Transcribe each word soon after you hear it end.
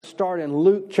start in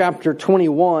Luke chapter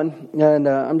 21, and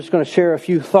I'm just going to share a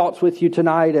few thoughts with you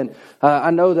tonight. And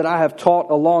I know that I have taught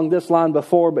along this line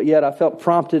before, but yet I felt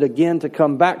prompted again to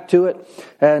come back to it.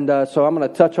 And so I'm going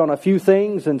to touch on a few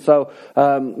things. And so,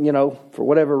 for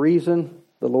whatever reason,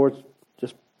 the Lord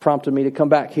just prompted me to come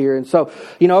back here. And so,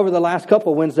 over the last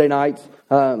couple of Wednesday nights,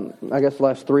 I guess the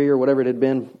last 3 or whatever it had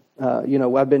been,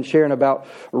 I've been sharing about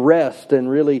rest and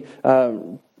really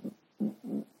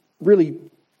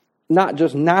not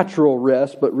just natural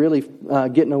rest, but really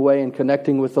getting away and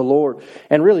connecting with the Lord.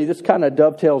 And really, this kind of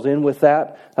dovetails in with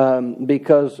that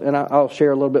because, and I'll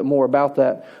share a little bit more about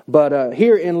that. But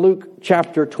here in Luke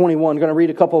chapter 21, I'm going to read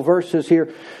a couple of verses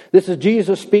here. This is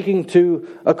Jesus speaking to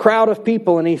a crowd of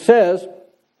people, and he says,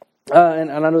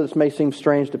 and I know this may seem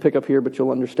strange to pick up here, but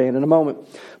you'll understand in a moment.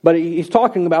 But he's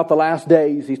talking about the last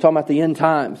days. He's talking about the end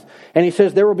times. And he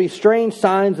says, there will be strange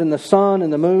signs in the sun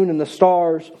and the moon and the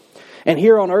stars. And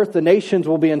here on earth, the nations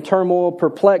will be in turmoil,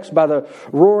 perplexed by the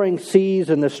roaring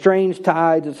seas and the strange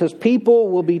tides. It says, people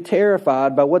will be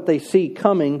terrified by what they see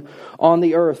coming on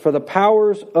the earth, for the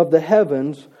powers of the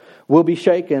heavens will be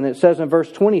shaken. It says in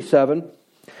verse 27,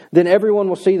 then everyone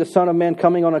will see the Son of Man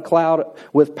coming on a cloud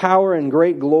with power and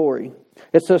great glory.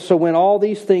 It says, so when all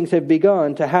these things have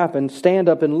begun to happen, stand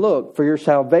up and look, for your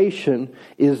salvation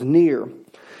is near.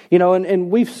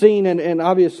 And we've seen, and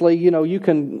obviously, you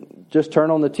can just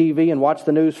turn on the TV and watch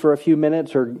the news for a few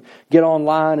minutes or get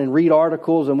online and read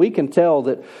articles, and we can tell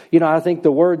that, I think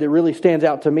the word that really stands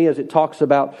out to me as it talks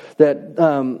about that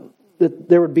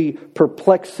there would be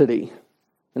perplexity.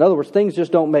 In other words, things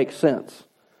just don't make sense.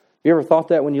 You ever thought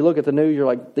that when you look at the news, you're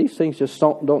like, these things just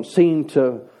don't seem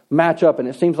to match up, and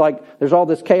it seems like there's all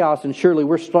this chaos, and surely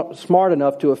we're smart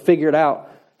enough to have figured out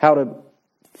how to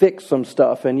fix some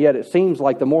stuff, and yet it seems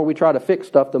like the more we try to fix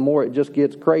stuff, the more it just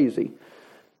gets crazy.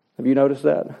 Have you noticed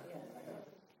that?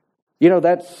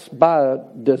 That's by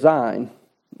design.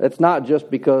 It's not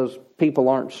just because people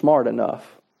aren't smart enough.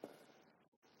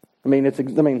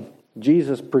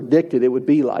 Jesus predicted it would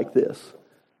be like this.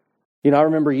 I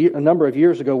remember a number of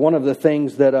years ago, one of the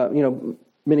things that,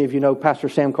 many of you know Pastor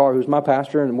Sam Carr, who's my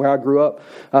pastor and where I grew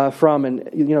up from. And,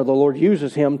 the Lord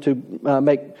uses him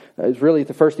to it's really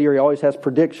the first year he always has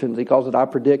predictions. He calls it I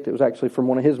Predict. It was actually from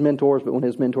one of his mentors, but when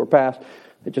his mentor passed,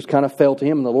 it just kind of fell to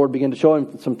him and the Lord began to show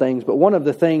him some things. But one of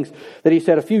the things that he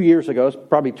said a few years ago, it's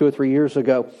probably 2 or 3 years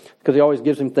ago, because he always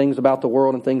gives him things about the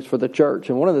world and things for the church.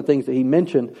 And one of the things that he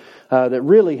mentioned that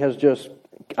really has just,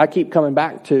 I keep coming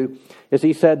back to, is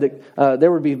he said that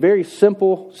there would be very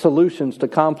simple solutions to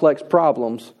complex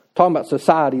problems, talking about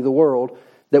society, the world,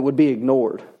 that would be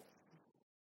ignored.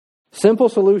 Simple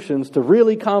solutions to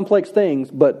really complex things,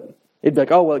 but it'd be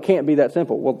like, oh, well, it can't be that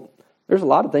simple. Well, there's a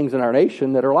lot of things in our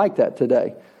nation that are like that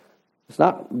today. It's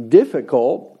not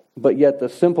difficult, but yet the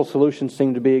simple solutions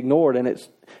seem to be ignored. And it's,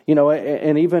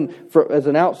 and even as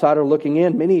an outsider looking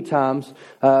in, many times,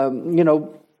 there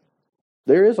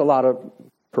is a lot of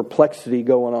perplexity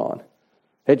going on.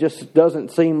 It just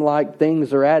doesn't seem like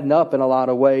things are adding up in a lot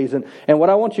of ways. And what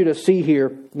I want you to see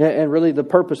here, and really the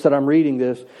purpose that I'm reading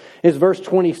this, is verse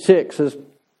 26, is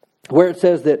where it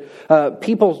says that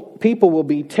people will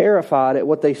be terrified at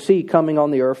what they see coming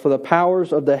on the earth, for the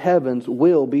powers of the heavens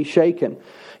will be shaken.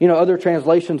 Other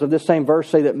translations of this same verse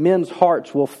say that men's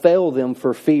hearts will fail them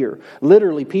for fear.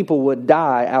 Literally, people would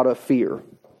die out of fear.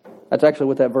 That's actually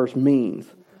what that verse means.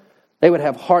 They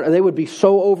would be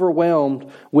so overwhelmed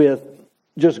with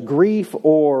just grief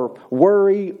or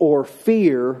worry or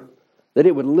fear that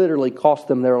it would literally cost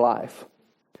them their life.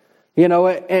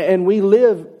 And we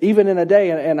live even in a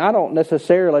day, and I don't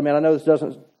necessarily, I know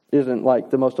this isn't like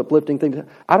the most uplifting thing.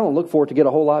 I don't look for it to get a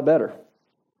whole lot better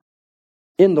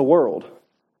in the world.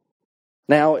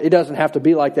 Now, it doesn't have to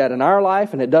be like that in our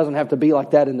life, and it doesn't have to be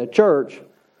like that in the church,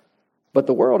 but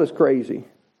the world is crazy.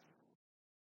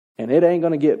 And it ain't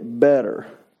going to get better.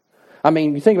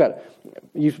 You think about it.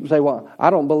 You say, well, I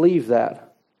don't believe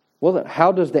that. Well, then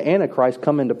how does the Antichrist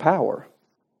come into power?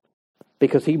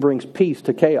 Because he brings peace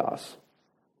to chaos.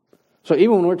 So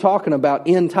even when we're talking about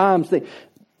end times,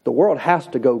 the world has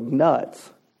to go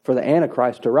nuts for the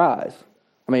Antichrist to rise.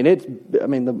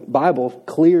 The Bible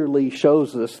clearly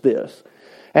shows us this.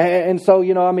 And so,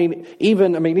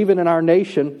 even in our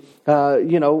nation,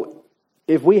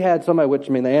 if we had somebody, which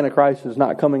the Antichrist is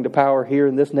not coming to power here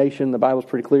in this nation, the Bible's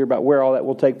pretty clear about where all that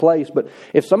will take place. But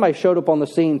if somebody showed up on the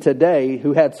scene today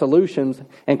who had solutions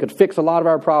and could fix a lot of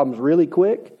our problems really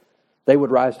quick, they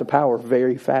would rise to power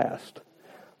very fast.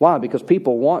 Why? Because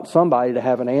people want somebody to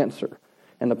have an answer.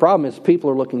 And the problem is people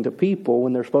are looking to people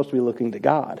when they're supposed to be looking to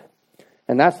God.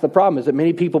 And that's the problem, is that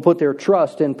many people put their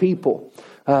trust in people.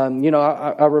 I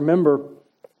remember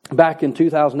back in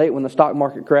 2008 when the stock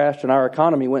market crashed and our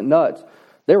economy went nuts,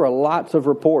 there were lots of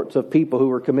reports of people who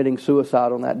were committing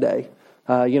suicide on that day.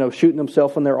 Shooting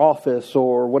themselves in their office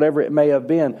or whatever it may have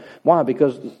been. Why?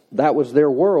 Because that was their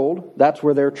world. That's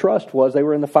where their trust was. They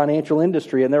were in the financial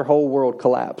industry and their whole world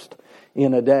collapsed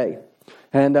in a day.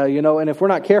 And, and if we're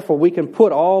not careful, we can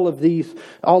put all of these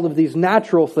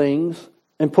natural things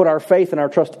and put our faith and our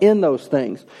trust in those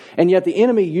things. And yet the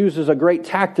enemy uses a great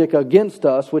tactic against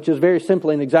us, which is very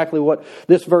simply and exactly what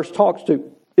this verse talks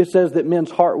to. It says that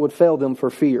men's heart would fail them for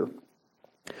fear.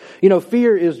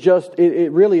 Fear is just,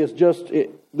 it really is just,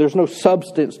 there's no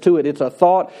substance to it. It's a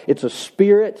thought, it's a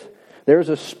spirit. There's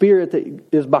a spirit that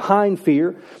is behind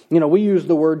fear. We use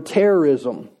the word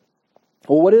terrorism.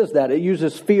 Well, what is that? It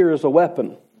uses fear as a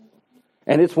weapon.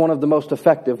 And it's one of the most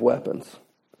effective weapons.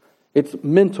 It's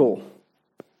mental.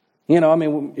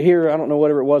 Here, I don't know,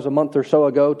 whatever it was, a month or so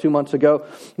ago, 2 months ago,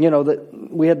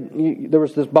 that there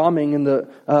was this bombing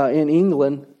in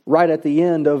England right at the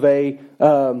end of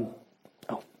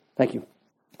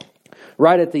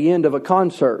right at the end of a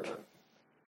concert.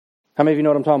 How many of you know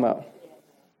what I'm talking about?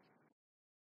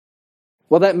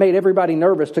 Well, that made everybody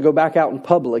nervous to go back out in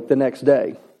public the next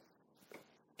day.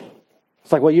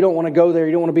 It's like, well, you don't want to go there,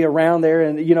 you don't want to be around there,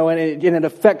 and it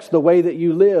affects the way that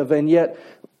you live. And yet,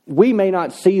 we may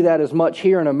not see that as much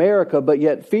here in America, but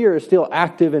yet fear is still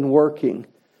active and working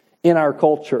in our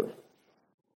culture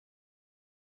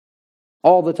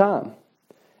all the time.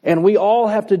 And we all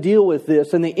have to deal with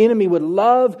this, and the enemy would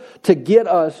love to get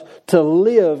us to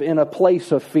live in a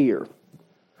place of fear.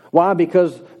 Why?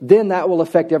 Because then that will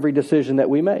affect every decision that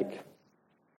we make.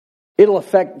 It'll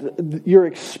affect your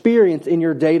experience in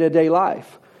your day-to-day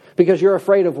life because you're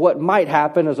afraid of what might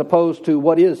happen as opposed to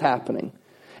what is happening.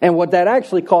 And what that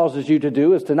actually causes you to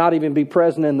do is to not even be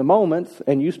present in the moments,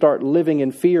 and you start living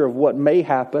in fear of what may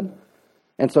happen.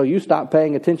 And so you stop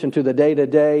paying attention to the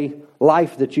day-to-day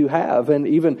life that you have and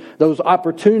even those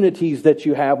opportunities that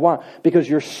you have. Why? Because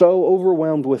you're so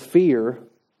overwhelmed with fear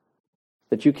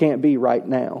that you can't be right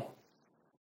now.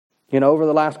 Over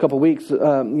the last couple of weeks,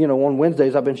 on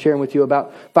Wednesdays, I've been sharing with you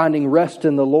about finding rest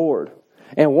in the Lord.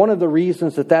 And one of the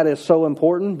reasons that is so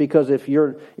important, because if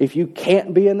you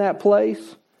can't be in that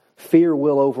place, fear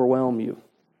will overwhelm you.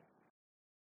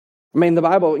 The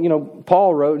Bible,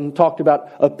 Paul wrote and talked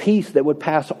about a peace that would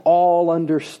pass all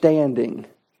understanding.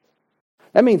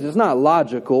 That means it's not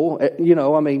logical.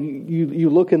 You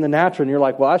look in the natural and you're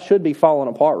like, well, I should be falling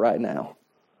apart right now.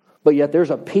 But yet there's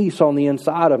a peace on the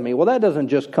inside of me. Well, that doesn't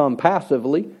just come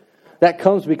passively. That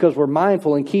comes because we're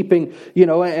mindful and keeping,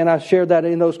 and I shared that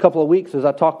in those couple of weeks as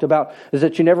I talked about, is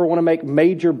that you never want to make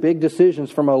major big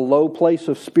decisions from a low place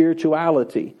of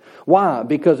spirituality. Why?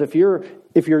 Because if your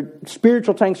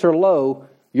spiritual tanks are low,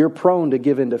 you're prone to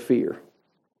give into fear.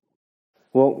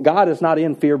 Well, God is not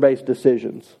in fear-based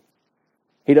decisions.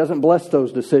 He doesn't bless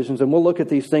those decisions, and we'll look at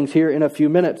these things here in a few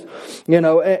minutes.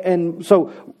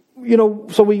 So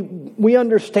we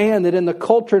understand that in the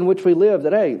culture in which we live,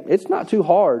 that, hey, it's not too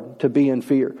hard to be in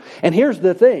fear. And here's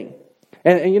the thing,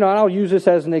 and I'll use this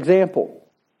as an example,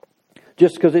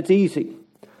 just because it's easy,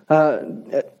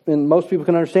 and most people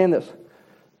can understand this.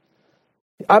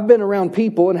 I've been around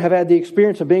people and have had the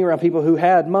experience of being around people who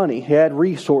had money, who had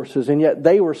resources, and yet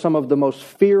they were some of the most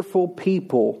fearful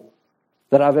people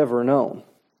that I've ever known.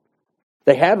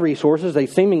 They had resources, they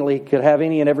seemingly could have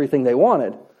any and everything they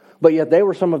wanted, but yet they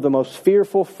were some of the most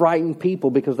fearful, frightened people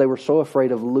because they were so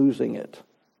afraid of losing it.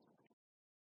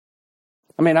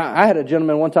 I had a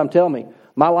gentleman one time tell me,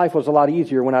 my life was a lot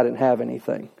easier when I didn't have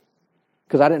anything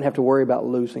because I didn't have to worry about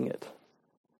losing it.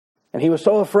 And he was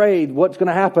so afraid what's going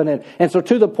to happen. And so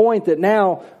to the point that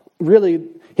now, really,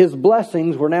 his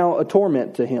blessings were now a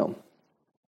torment to him.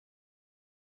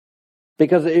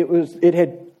 Because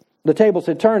the tables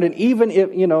had turned. And even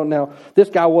if, now this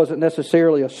guy wasn't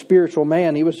necessarily a spiritual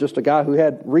man. He was just a guy who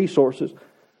had resources.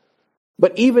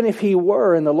 But even if he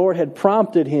were, and the Lord had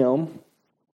prompted him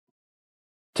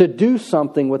to do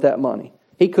something with that money,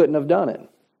 he couldn't have done it.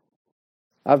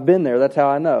 I've been there. That's how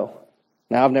I know.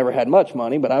 Now, I've never had much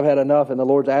money, but I've had enough, and the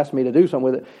Lord's asked me to do something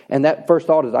with it. And that first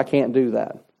thought is, I can't do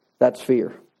that. That's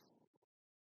fear.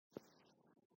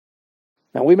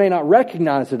 Now, we may not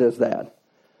recognize it as that.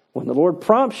 When the Lord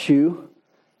prompts you,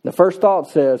 the first thought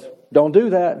says, don't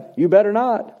do that. You better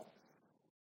not.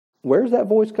 Where's that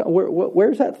voice?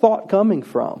 Where's that thought coming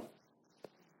from?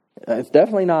 It's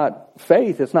definitely not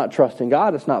faith. It's not trusting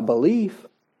God. It's not belief.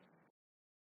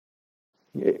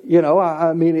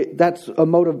 That's a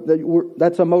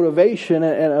motivation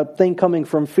and a thing coming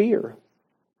from fear.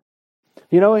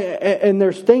 And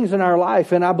there's things in our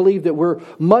life, and I believe that we're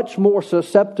much more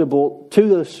susceptible to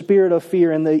the spirit of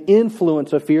fear and the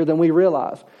influence of fear than we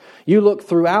realize. You look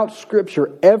throughout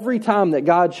Scripture, every time that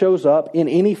God shows up in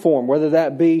any form, whether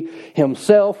that be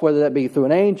Himself, whether that be through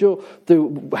an angel,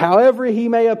 through however He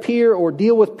may appear or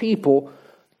deal with people,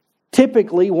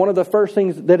 typically one of the first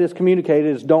things that is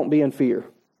communicated is don't be in fear.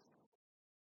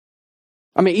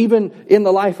 I mean, even in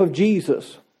the life of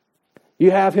Jesus,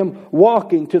 you have Him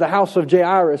walking to the house of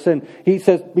Jairus, and he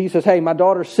says, hey, my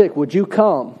daughter's sick, would you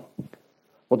come?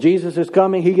 Well, Jesus is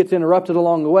coming, He gets interrupted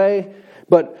along the way,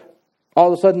 but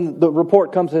all of a sudden the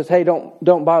report comes and says, hey,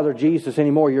 don't bother Jesus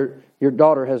anymore, your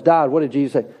daughter has died. What did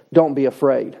Jesus say? Don't be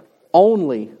afraid,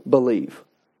 only believe.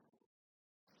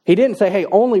 He didn't say, hey,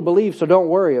 only believe, so don't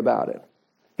worry about it.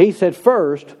 He said,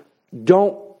 first,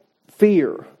 don't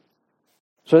fear.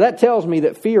 So that tells me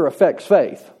that fear affects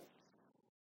faith.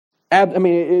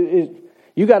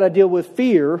 You got to deal with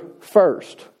fear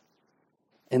first.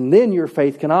 And then your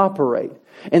faith can operate.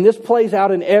 And this plays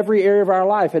out in every area of our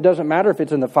life. It doesn't matter if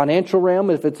it's in the financial realm,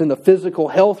 if it's in the physical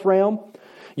health realm.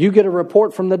 You get a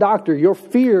report from the doctor. Your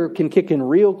fear can kick in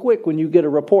real quick when you get a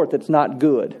report that's not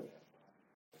good.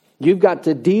 You've got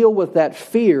to deal with that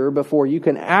fear before you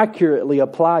can accurately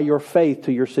apply your faith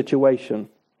to your situation.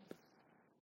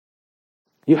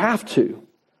 You have to.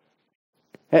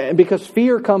 Because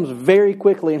fear comes very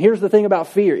quickly. And here's the thing about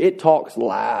fear. It talks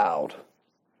loud.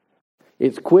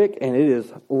 It's quick and it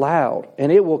is loud.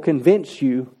 And it will convince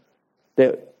you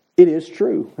that it is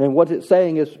true. And what it's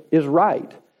saying is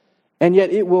right. And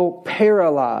yet it will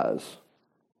paralyze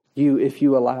you if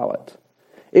you allow it.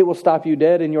 It will stop you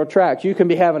dead in your tracks. You can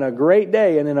be having a great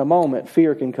day, and in a moment,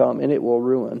 fear can come, and it will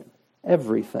ruin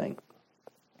everything.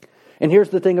 And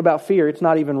here's the thing about fear. It's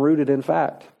not even rooted in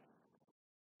fact.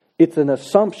 It's an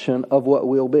assumption of what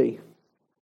will be.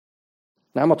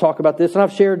 Now, I'm going to talk about this, and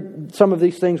I've shared some of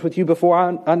these things with you before,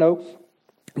 I know.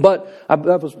 But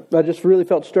I just really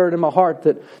felt stirred in my heart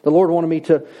that the Lord wanted me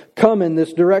to come in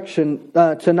this direction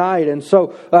tonight. And so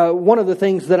one of the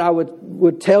things that I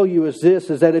would tell you is this,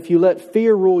 is that if you let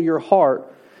fear rule your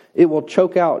heart, it will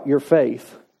choke out your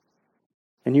faith.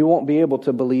 And you won't be able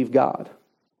to believe God.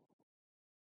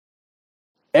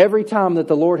 Every time that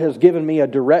the Lord has given me a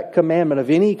direct commandment of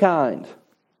any kind,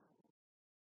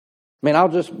 I'll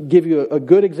just give you a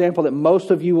good example that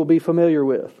most of you will be familiar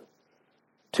with.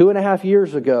 2.5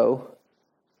 years ago,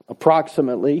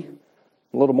 approximately,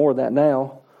 a little more than that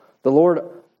now, the Lord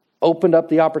opened up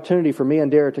the opportunity for me and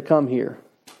Dara to come here.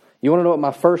 You want to know what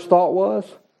my first thought was?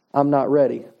 I'm not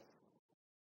ready.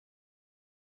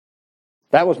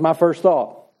 That was my first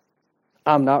thought.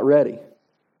 I'm not ready.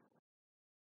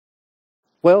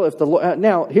 Well, if the Lord,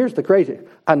 now here's the crazy.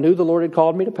 I knew the Lord had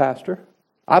called me to pastor.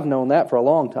 I've known that for a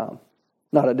long time.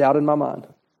 Not a doubt in my mind.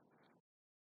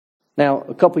 Now,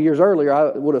 a couple years earlier,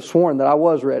 I would have sworn that I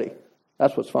was ready.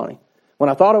 That's what's funny. When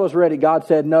I thought I was ready, God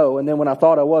said no. And then when I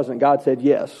thought I wasn't, God said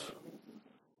yes.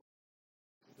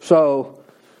 So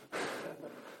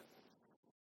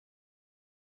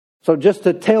just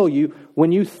to tell you,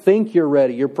 when you think you're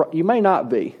ready, you may not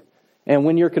be. And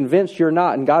when you're convinced you're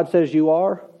not, and God says you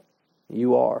are,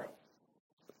 you are.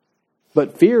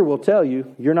 But fear will tell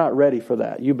you, you're not ready for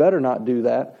that. You better not do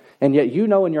that. And yet you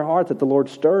know in your heart that the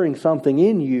Lord's stirring something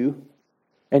in you.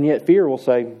 And yet fear will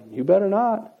say, you better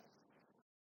not.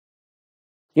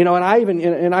 And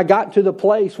I got to the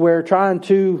place where trying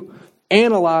to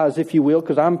analyze, if you will,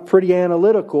 because I'm pretty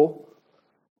analytical,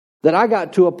 that I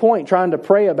got to a point trying to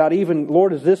pray about even,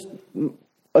 Lord, is this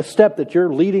a step that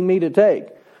you're leading me to take?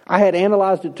 I had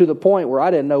analyzed it to the point where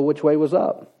I didn't know which way was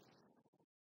up.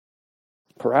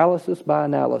 Paralysis by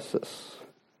analysis.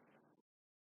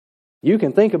 You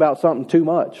can think about something too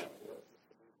much.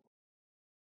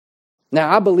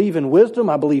 Now, I believe in wisdom.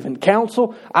 I believe in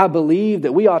counsel. I believe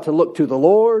that we ought to look to the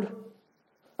Lord.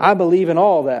 I believe in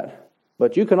all that.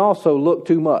 But you can also look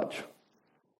too much.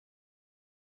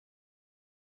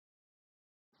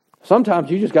 Sometimes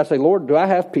you just got to say, Lord, do I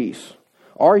have peace?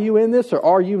 Are you in this or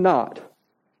are you not?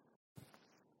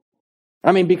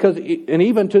 Because, and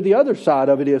even to the other side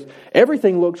of it is,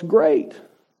 everything looks great.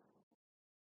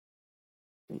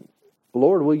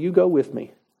 Lord, will you go with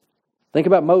me? Think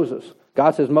about Moses.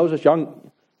 God says, Moses,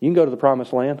 you can go to the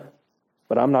promised land,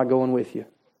 but I'm not going with you.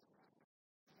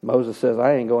 Moses says,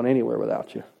 I ain't going anywhere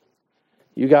without you.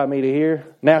 You got me to here.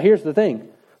 Now, here's the thing.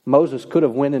 Moses could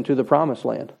have went into the promised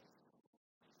land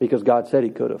because God said he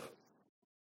could have.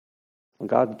 Well,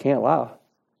 God can't lie.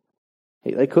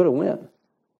 They could have went.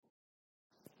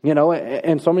 You know,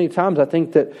 and so many times I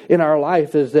think that in our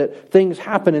life is that things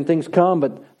happen and things come,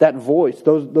 but that voice,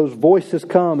 those voices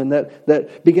come and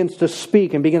that begins to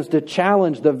speak and begins to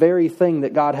challenge the very thing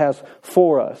that God has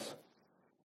for us.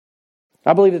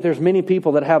 I believe that there's many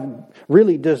people that have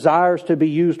really desires to be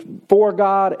used for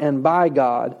God and by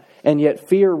God, and yet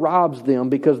fear robs them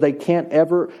because they can't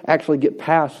ever actually get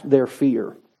past their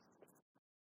fear.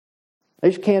 They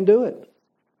just can't do it.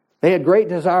 They had great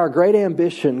desire, great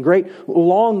ambition, great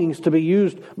longings to be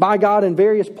used by God in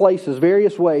various places,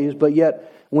 various ways, but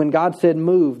yet when God said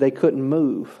move, they couldn't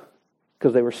move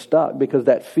because they were stuck, because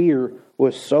that fear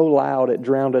was so loud it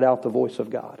drowned out the voice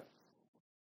of God.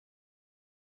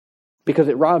 Because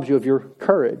it robs you of your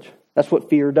courage. That's what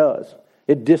fear does.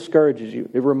 It discourages you.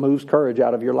 It removes courage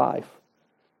out of your life.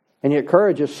 And yet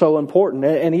courage is so important.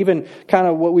 And even kind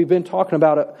of what we've been talking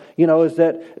about, is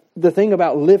that the thing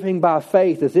about living by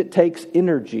faith is it takes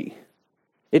energy.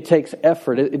 It takes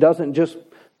effort. It doesn't just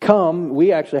come.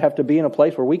 We actually have to be in a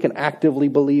place where we can actively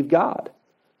believe God.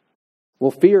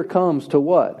 Well, fear comes to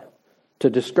what?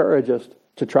 To discourage us,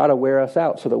 to try to wear us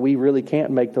out so that we really can't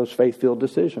make those faith-filled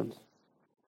decisions.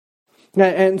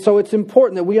 And so it's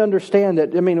important that we understand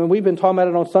that, when we've been talking about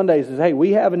it on Sundays, is, hey,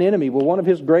 we have an enemy. Well, one of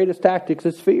his greatest tactics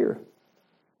is fear.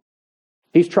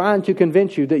 He's trying to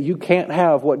convince you that you can't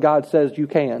have what God says you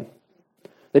can.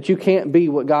 That you can't be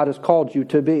what God has called you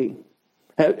to be.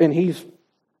 And he's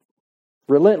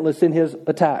relentless in his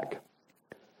attack.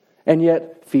 And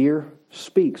yet, fear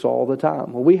speaks all the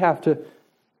time. Well, we have to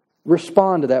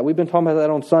respond to that. We've been talking about that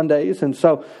on Sundays. And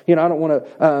so, I don't want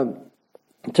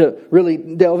to really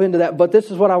delve into that, but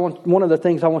this is what I want. One of the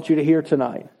things I want you to hear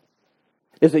tonight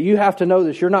is that you have to know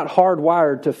this. You're not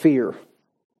hardwired to fear.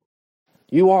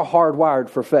 You are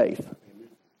hardwired for faith.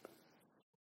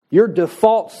 Your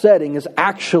default setting is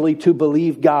actually to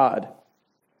believe God,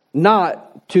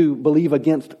 not to believe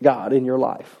against God in your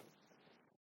life.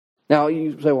 Now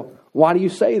you say, well, why do you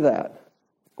say that?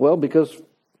 Well, because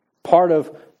part of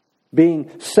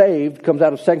being saved comes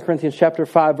out of 2 Corinthians chapter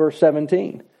 5, verse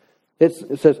 17.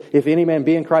 It says, if any man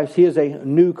be in Christ, he is a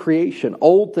new creation.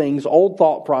 Old things, old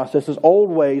thought processes, old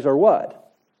ways are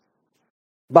what?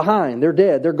 Behind. They're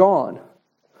dead. They're gone.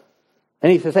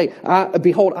 And he says, hey,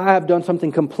 behold, I have done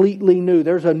something completely new.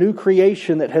 There's a new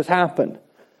creation that has happened.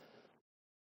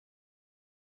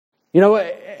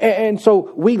 And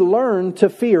so we learn to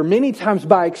fear many times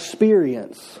by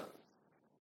experience.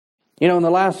 In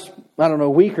the last,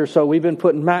 week or so, we've been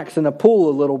putting Max in the pool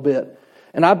a little bit.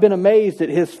 And I've been amazed at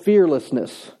his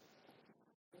fearlessness.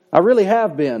 I really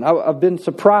have been. I've been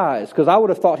surprised because I would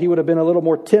have thought he would have been a little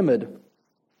more timid.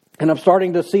 And I'm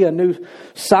starting to see a new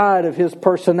side of his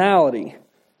personality,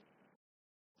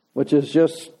 which is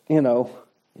just, he's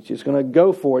just going to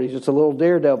go for it. He's just a little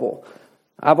daredevil.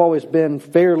 I've always been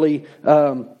fairly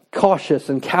cautious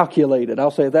and calculated.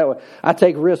 I'll say it that way. I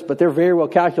take risks, but they're very well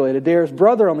calculated. Dare's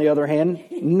brother, on the other hand,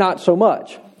 not so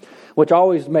much. Which I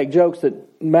always make jokes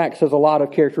that Max has a lot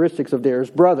of characteristics of Dare's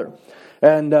brother.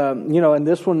 And, and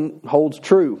this one holds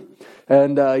true.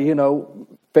 And,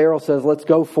 Farrell says, let's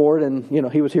go for it. And,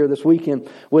 he was here this weekend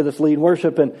with us leading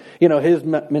worship. And, his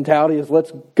mentality is,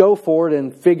 let's go for it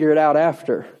and figure it out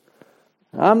after.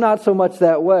 I'm not so much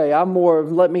that way. I'm more,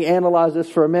 let me analyze this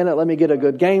for a minute. Let me get a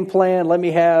good game plan. Let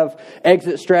me have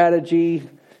exit strategy,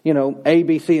 A,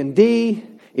 B, C, and D.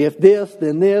 If this,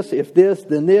 then this. If this,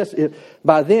 then this.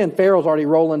 By then, Farrell's already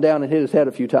rolling down and hit his head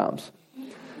a few times.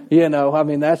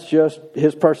 That's just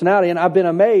his personality. And I've been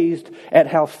amazed at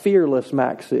how fearless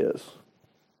Max is.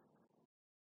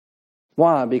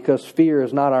 Why? Because fear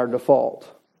is not our default.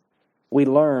 We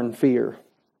learn fear.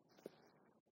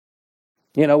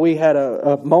 We had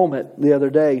a moment the other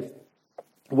day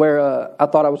where I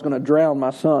thought I was going to drown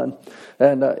my son.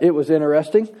 And it was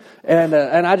interesting. And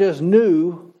I just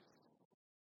knew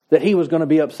that he was going to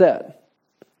be upset.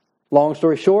 Long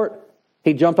story short,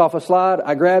 he jumped off a slide,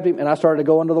 I grabbed him, and I started to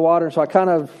go under the water. And so I kind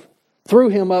of threw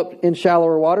him up in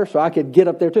shallower water so I could get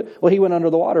up there too. Well, he went under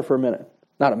the water for a minute.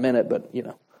 Not a minute, but,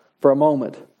 for a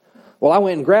moment. Well, I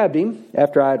went and grabbed him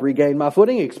after I had regained my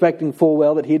footing, expecting full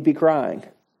well that he'd be crying.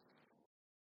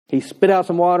 He spit out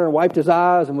some water and wiped his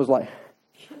eyes and was like...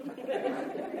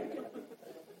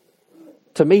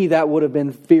 To me, that would have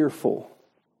been fearful.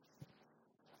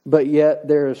 But yet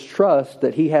there is trust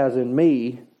that he has in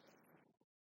me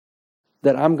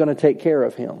that I'm going to take care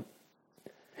of him.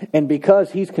 And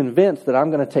because he's convinced that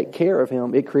I'm going to take care of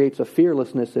him, it creates a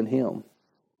fearlessness in him.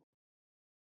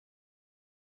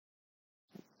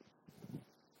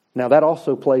 Now that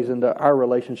also plays into our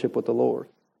relationship with the Lord.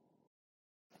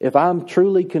 If I'm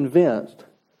truly convinced,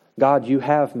 God, you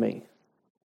have me,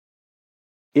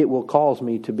 it will cause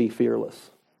me to be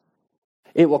fearless.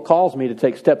 it will cause me to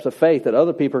take steps of faith that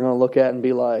other people are going to look at and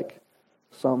be like,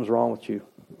 something's wrong with you.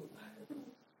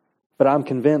 But I'm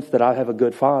convinced that I have a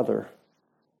good Father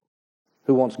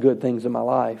who wants good things in my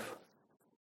life.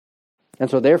 And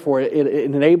so therefore, it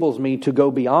enables me to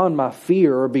go beyond my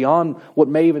fear or beyond what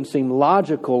may even seem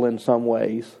logical in some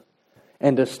ways,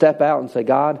 and to step out and say,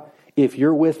 God, if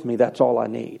you're with me, that's all I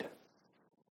need.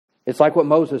 It's like what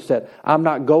Moses said, I'm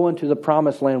not going to the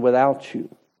promised land without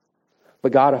you.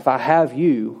 But God, if I have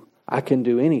you, I can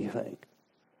do anything.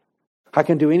 I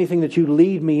can do anything that you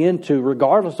lead me into,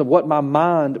 regardless of what my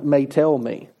mind may tell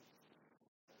me.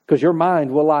 Because your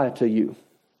mind will lie to you.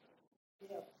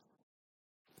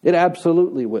 It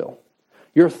absolutely will.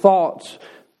 Your thoughts,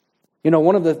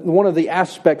 one of the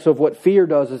aspects of what fear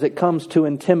does is it comes to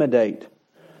intimidate.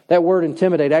 That word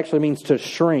intimidate actually means to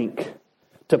shrink,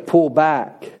 to pull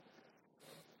back.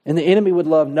 And the enemy would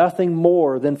love nothing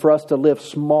more than for us to live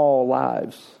small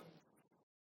lives.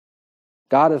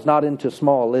 God is not into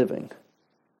small living.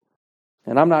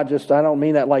 And I don't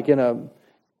mean that like in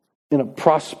a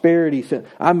prosperity sense.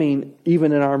 I mean,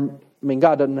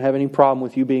 God doesn't have any problem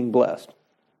with you being blessed.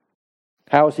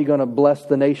 How is He going to bless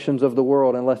the nations of the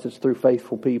world unless it's through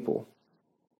faithful people?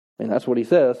 And that's what He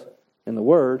says in the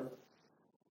Word.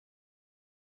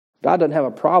 God doesn't have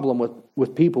a problem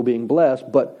with people being blessed,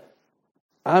 but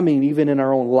I mean, even in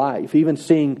our own life, even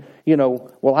seeing,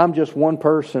 I'm just one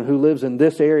person who lives in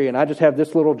this area and I just have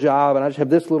this little job and I just have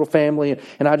this little family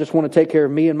and I just want to take care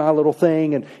of me and my little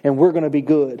thing and we're going to be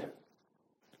good.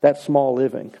 That's small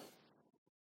living.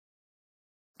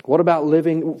 What about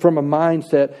living from a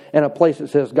mindset and a place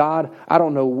that says, God, I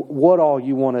don't know what all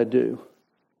you want to do,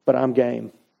 but I'm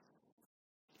game.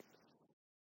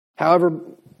 However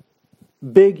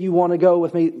big you want to go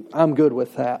with me, I'm good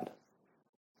with that.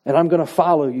 And I'm going to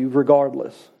follow you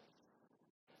regardless.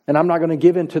 And I'm not going to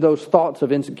give in to those thoughts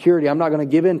of insecurity. I'm not going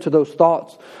to give in to those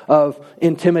thoughts of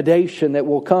intimidation that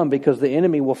will come because the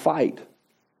enemy will fight.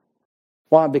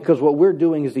 Why? Because what we're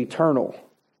doing is eternal.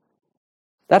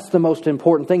 That's the most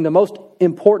important thing. The most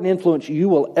important influence you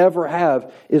will ever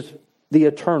have is the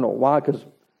eternal. Why? Because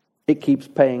it keeps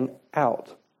paying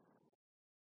out.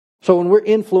 So when we're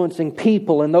influencing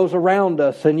people and those around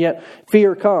us, and yet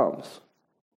fear comes.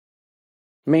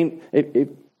 I mean,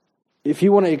 if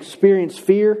you want to experience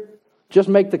fear, just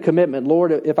make the commitment.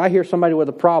 Lord, if I hear somebody with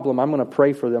a problem, I'm going to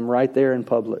pray for them right there in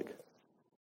public.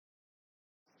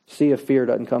 See if fear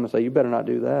doesn't come and say, you better not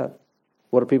do that.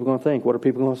 What are people going to think? What are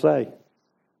people going to say?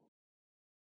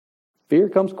 Fear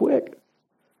comes quick.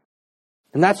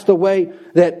 And that's the way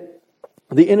that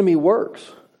the enemy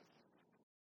works.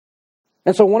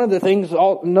 And so one of the things,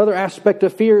 another aspect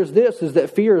of fear is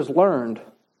that fear is learned.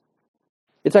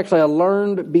 It's actually a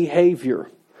learned behavior.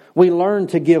 We learn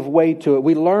to give way to it.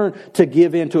 We learn to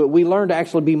give into it. We learn to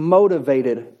actually be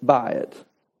motivated by it.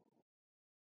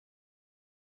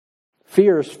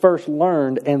 Fear is first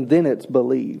learned and then it's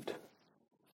believed.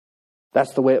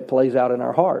 That's the way it plays out in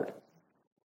our heart.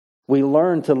 We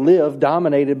learn to live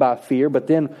dominated by fear, but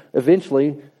then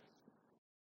eventually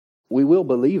we will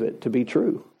believe it to be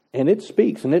true. And it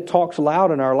speaks and it talks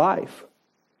loud in our life.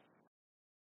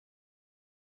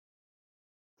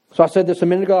 So I said this a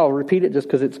minute ago, I'll repeat it just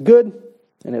because it's good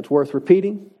and it's worth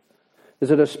repeating. Is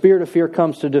that a spirit of fear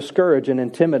comes to discourage and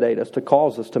intimidate us, to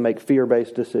cause us to make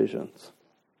fear-based decisions.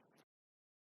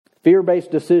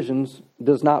 Fear-based decisions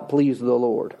does not please the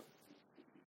Lord.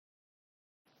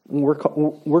 We're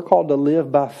called to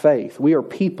live by faith. We are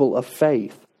people of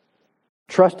faith.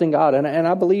 Trusting God. And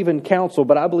I believe in counsel,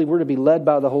 but I believe we're to be led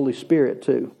by the Holy Spirit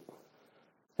too.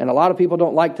 And a lot of people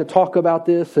don't like to talk about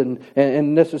this and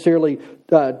necessarily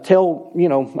tell,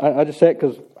 I just say it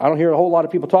because I don't hear a whole lot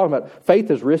of people talking about it. Faith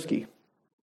is risky.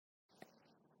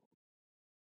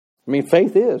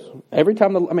 Faith is. Every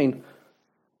time,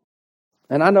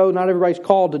 and I know not everybody's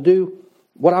called to do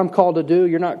what I'm called to do.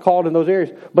 You're not called in those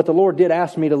areas. But the Lord did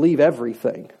ask me to leave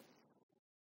everything.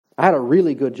 I had a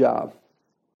really good job.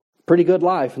 Pretty good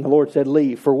life. And the Lord said,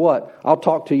 leave. For what? I'll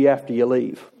talk to you after you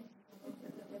leave.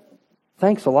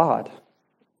 Thanks a lot.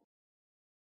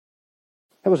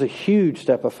 That was a huge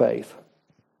step of faith.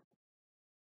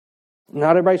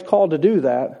 Not everybody's called to do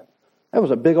that. That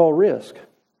was a big old risk.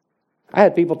 I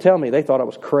had people tell me they thought I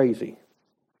was crazy.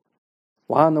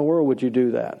 Why in the world would you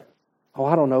do that? Oh,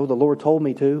 I don't know. The Lord told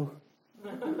me to.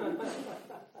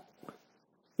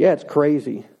 Yeah, it's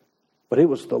crazy. But it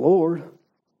was the Lord.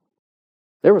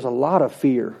 There was a lot of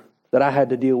fear that I had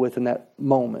to deal with in that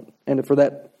moment. And for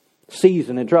that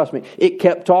season, and trust me, it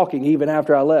kept talking even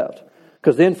after I left.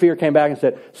 Because then fear came back and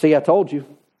said, see, I told you.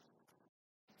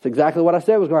 It's exactly what I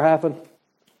said was going to happen.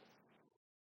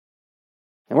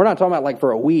 And we're not talking about like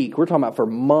for a week. We're talking about for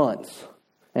months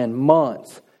and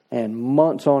months and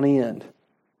months on end.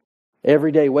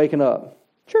 Every day waking up.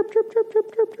 Chirp, chirp, chirp,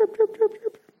 chirp, chirp, chirp, chirp, chirp,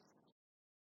 chirp.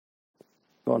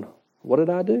 Going, what did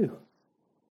I do?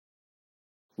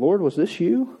 Lord, was this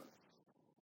you?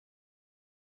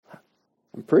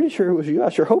 I'm pretty sure it was you.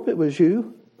 I sure hope it was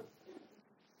you.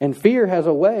 And fear has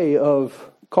a way of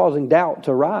causing doubt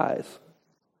to rise.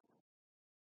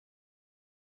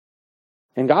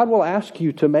 And God will ask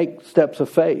you to make steps of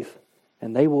faith,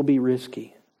 and they will be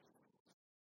risky.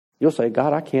 You'll say,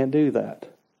 God, I can't do that.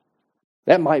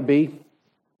 That might be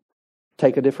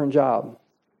take a different job.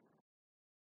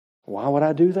 Why would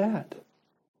I do that?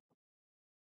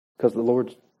 Because the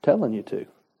Lord's telling you to.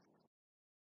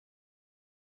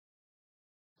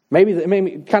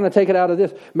 Maybe kind of take it out of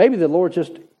this. Maybe the Lord's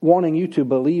just wanting you to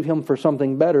believe Him for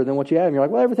something better than what you have. And you're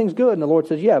like, well, everything's good. And the Lord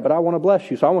says, yeah, but I want to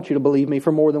bless you. So I want you to believe me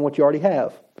for more than what you already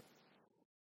have.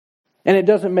 And it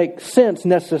doesn't make sense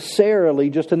necessarily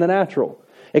just in the natural,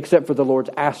 except for the Lord's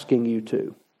asking you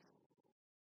to.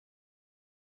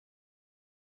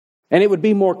 And it would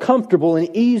be more comfortable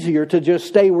and easier to just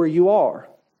stay where you are.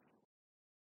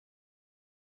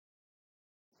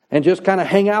 And just kind of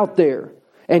hang out there.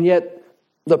 And yet,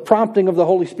 the prompting of the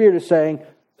Holy Spirit is saying,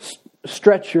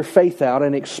 stretch your faith out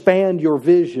and expand your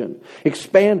vision.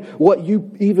 Expand what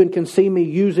you even can see me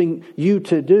using you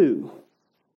to do.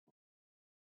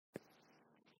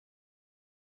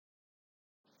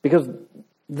 Because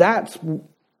that's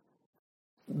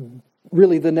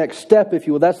really the next step, if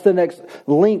you will. That's the next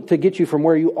link to get you from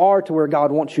where you are to where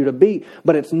God wants you to be.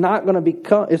 But it's not going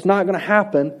to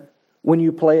happen when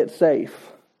you play it safe.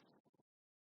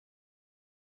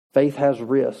 Faith has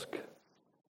risk.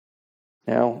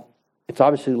 Now, it's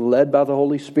obviously led by the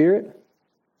Holy Spirit.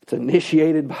 It's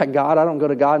initiated by God. I don't go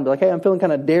to God and be like, hey, I'm feeling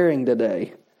kind of daring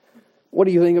today. What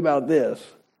do you think about this?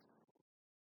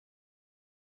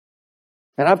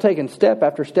 And I've taken step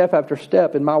after step after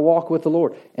step in my walk with the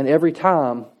Lord. And every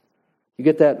time you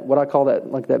get that, what I call that,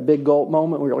 like that big gulp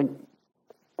moment where you're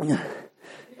like,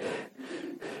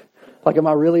 like, am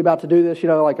I really about to do this? You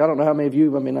know, like, I don't know how many of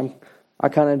you, I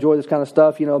kind of enjoy this kind of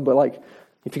stuff, you know, but like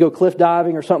if you go cliff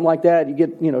diving or something like that, you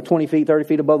get, 20 feet, 30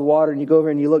 feet above the water and you go over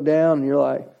and you look down and you're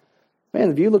like, man,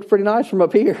 the view looks pretty nice from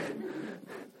up here.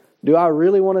 Do I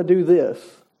really want to do this?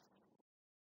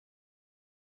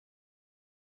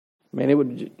 It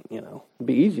would,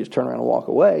 be easy to turn around and walk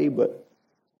away, but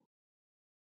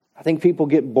I think people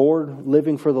get bored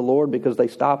living for the Lord because they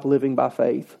stop living by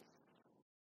faith.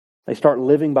 They start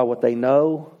living by what they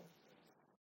know.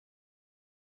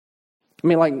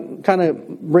 Kind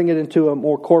of bring it into a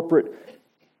more corporate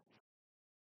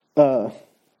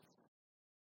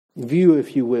view,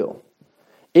 if you will.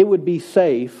 It would be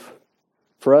safe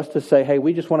for us to say, hey,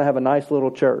 we just want to have a nice little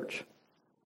church.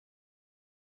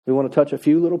 We want to touch a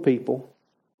few little people.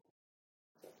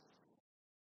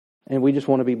 And we just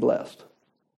want to be blessed.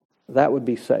 That would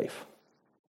be safe.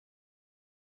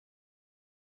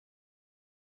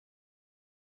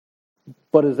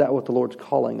 But is that what the Lord's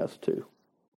calling us to?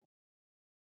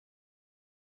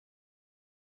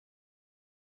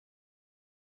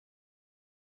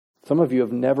 Some of you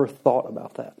have never thought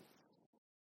about that.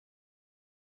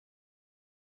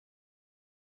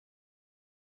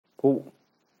 Well,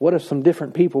 what if some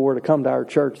different people were to come to our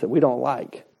church that we don't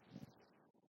like?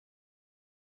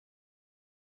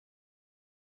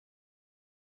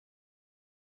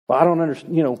 Well, I don't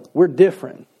understand. We're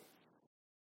different.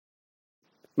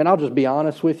 I'll just be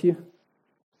honest with you.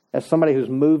 As somebody who's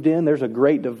moved in, there's a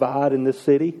great divide in this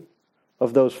city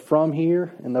of those from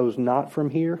here and those not from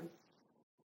here.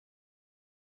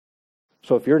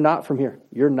 So if you're not from here,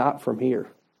 you're not from here.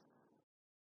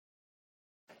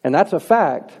 And that's a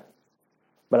fact,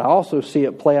 but I also see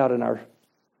it play out in our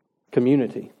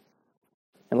community.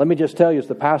 And let me just tell you, as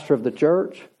the pastor of the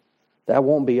church, that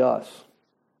won't be us.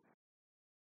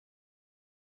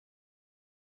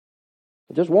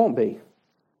 It just won't be.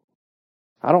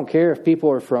 I don't care if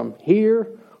people are from here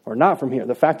or not from here.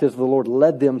 The fact is the Lord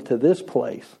led them to this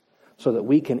place so that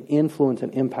we can influence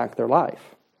and impact their life.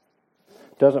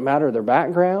 Doesn't matter their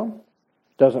background.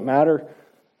 Doesn't matter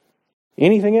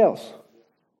anything else.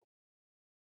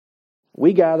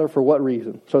 We gather for what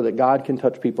reason? So that God can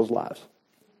touch people's lives.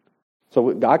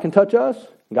 So God can touch us.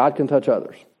 God can touch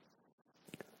others.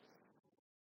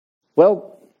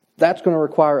 Well, that's going to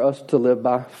require us to live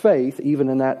by faith even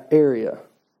in that area.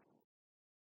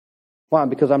 Why?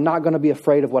 Because I'm not going to be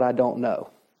afraid of what I don't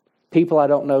know. People I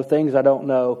don't know, things I don't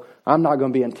know. I'm not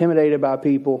going to be intimidated by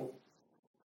people.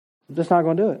 I'm just not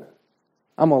going to do it.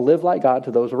 I'm going to live like God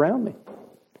to those around me.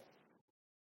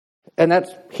 And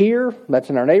that's here, that's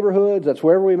in our neighborhoods, that's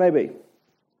wherever we may be.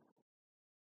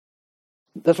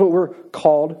 That's what we're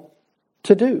called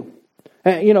to do.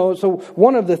 And, so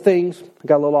one of the things, I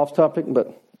got a little off topic,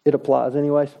 but it applies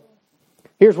anyways.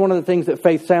 Here's one of the things that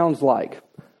faith sounds like.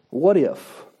 What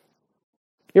if?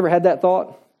 You ever had that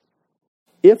thought?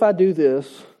 If I do this,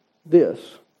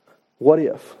 what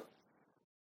if?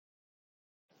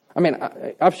 I mean,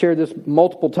 I've shared this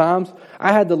multiple times.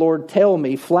 I had the Lord tell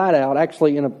me flat out,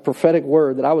 actually in a prophetic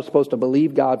word, that I was supposed to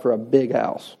believe God for a big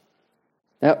house.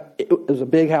 Now, it was a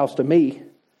big house to me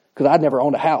because I'd never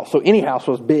owned a house. So any house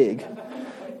was big.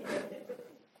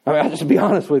 I mean, I'll just be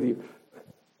honest with you.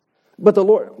 But the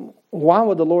Lord, why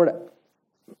would the Lord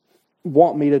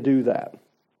want me to do that?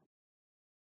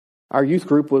 Our youth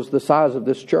group was the size of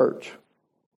this church.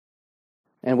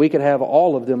 And we could have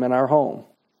all of them in our home.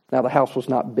 Now, the house was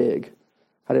not big.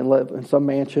 I didn't live in some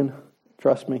mansion.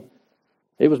 Trust me.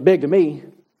 It was big to me.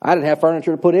 I didn't have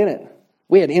furniture to put in it.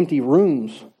 We had empty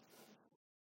rooms.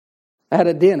 I had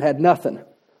a den, had nothing.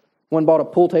 Went and bought a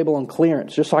pool table on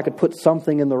clearance just so I could put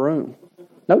something in the room.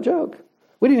 No joke.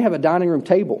 We didn't have a dining room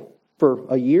table for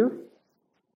a year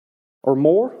or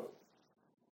more.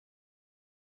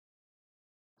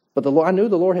 But I knew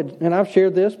the Lord had, and I've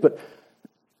shared this, but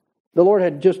the Lord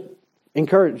had just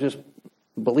encouraged, just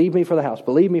believe me for the house,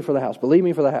 believe me for the house, believe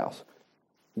me for the house.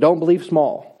 Don't believe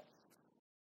small.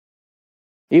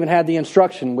 Even had the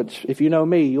instruction, which if you know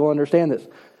me, you'll understand this.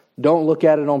 Don't look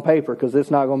at it on paper because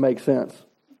it's not going to make sense.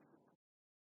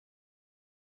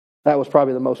 That was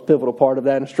probably the most pivotal part of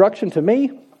that instruction to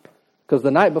me, because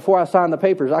the night before I signed the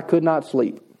papers, I could not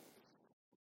sleep.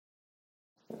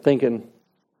 Thinking,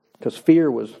 because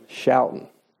fear was shouting,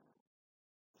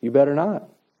 you better not,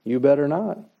 you better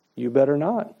not, you better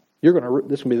not. This is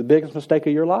going to be the biggest mistake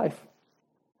of your life.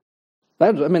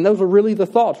 Those were really the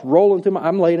thoughts rolling through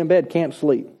I'm laying in bed, can't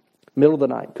sleep. Middle of the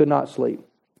night, could not sleep.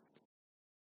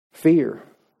 Fear.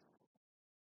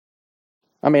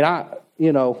 I'm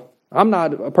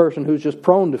not a person who's just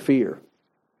prone to fear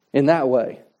in that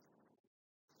way.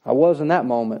 I was in that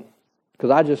moment because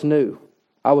I just knew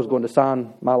I was going to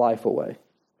sign my life away.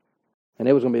 And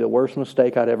it was going to be the worst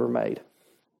mistake I'd ever made.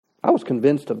 I was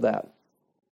convinced of that.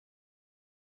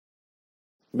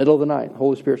 Middle of the night,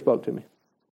 Holy Spirit spoke to me.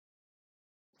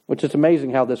 Which is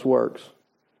amazing how this works.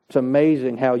 It's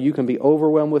amazing how you can be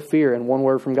overwhelmed with fear and one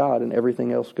word from God and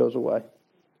everything else goes away.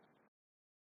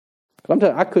 I'm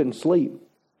telling you, I couldn't sleep.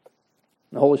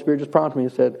 The Holy Spirit just prompted me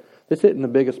and said, this isn't the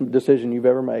biggest decision you've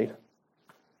ever made.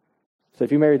 So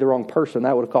if you married the wrong person,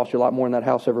 that would have cost you a lot more than that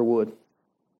house ever would.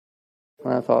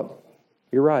 And I thought,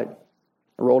 you're right.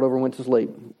 I rolled over and went to sleep.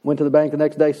 Went to the bank the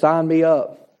next day, signed me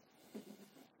up.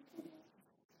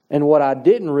 And what I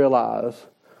didn't realize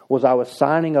was I was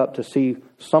signing up to see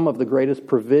some of the greatest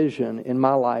provision in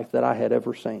my life that I had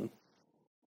ever seen.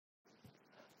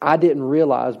 I didn't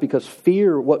realize because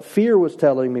what fear was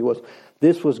telling me was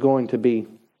this was going to be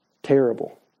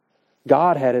terrible.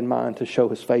 God had in mind to show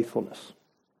His faithfulness.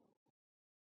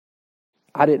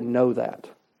 I didn't know that.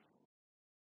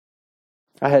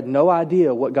 I had no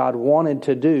idea what God wanted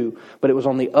to do, but it was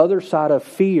on the other side of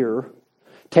fear,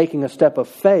 taking a step of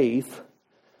faith,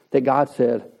 that God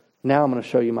said, now I'm going to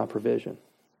show you my provision.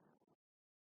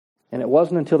 And it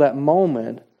wasn't until that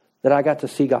moment that I got to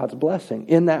see God's blessing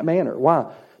in that manner.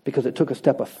 Why? Because it took a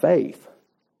step of faith.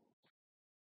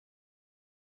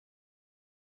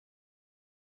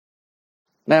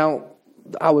 Now,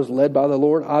 I was led by the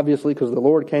Lord, obviously, because the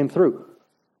Lord came through.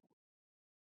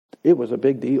 It was a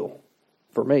big deal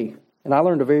for me. And I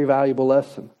learned a very valuable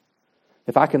lesson.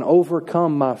 If I can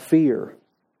overcome my fear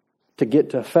to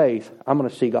get to faith, I'm going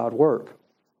to see God work.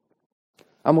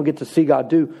 I'm going to get to see God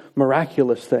do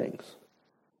miraculous things.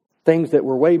 Things that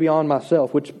were way beyond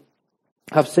myself, which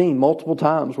I've seen multiple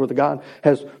times where God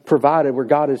has provided, where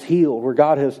God has healed, where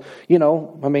God has,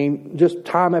 just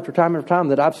time after time after time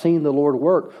that I've seen the Lord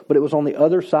work. But it was on the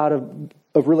other side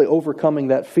of really overcoming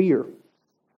that fear,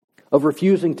 of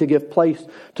refusing to give place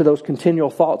to those continual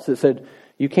thoughts that said,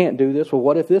 you can't do this. Well,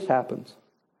 what if this happens?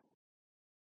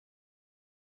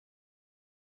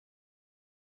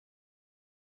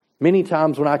 Many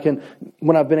times when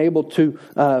I've been able to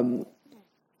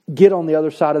get on the other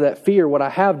side of that fear, what I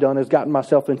have done is gotten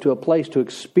myself into a place to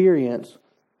experience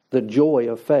the joy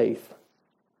of faith.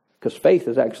 Because faith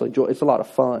is actually joy. It's a lot of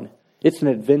fun. It's an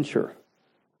adventure.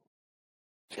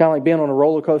 It's kind of like being on a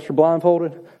roller coaster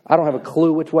blindfolded. I don't have a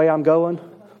clue which way I'm going,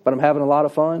 but I'm having a lot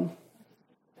of fun.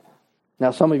 Now,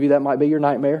 some of you, that might be your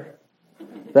nightmare.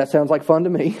 That sounds like fun to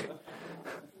me.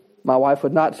 My wife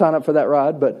would not sign up for that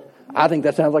ride, but I think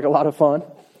that sounds like a lot of fun.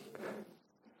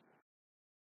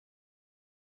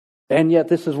 And yet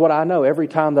this is what I know every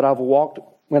time that I've walked,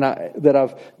 that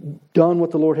I've done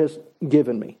what the Lord has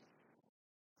given me.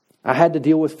 I had to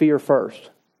deal with fear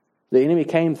first. The enemy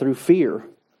came through fear.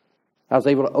 I was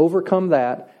able to overcome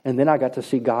that, and then I got to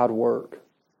see God work.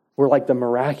 Where like the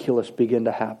miraculous begin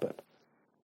to happen.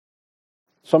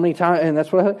 So many times, and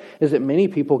that's what is that many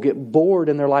people get bored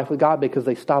in their life with God because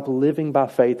they stop living by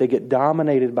faith. They get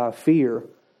dominated by fear.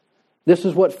 This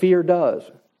is what fear does.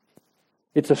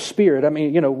 It's a spirit. I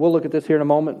mean, we'll look at this here in a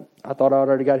moment. I thought I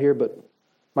already got here, but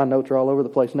my notes are all over the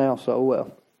place now, so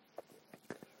well.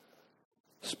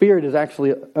 Spirit is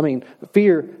actually,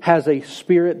 fear has a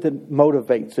spirit that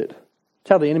motivates it. It's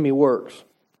how the enemy works.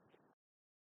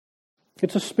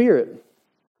 It's a spirit.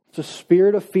 It's a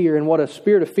spirit of fear. And what a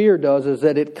spirit of fear does is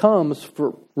that it comes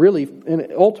for really,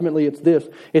 and ultimately it's this.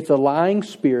 It's a lying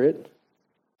spirit.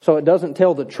 So it doesn't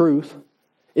tell the truth.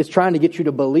 It's trying to get you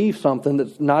to believe something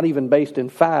that's not even based in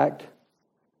fact.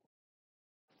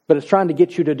 But it's trying to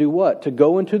get you to do what? To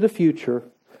go into the future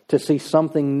to see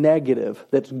something negative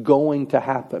that's going to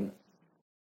happen.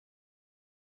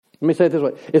 Let me say it this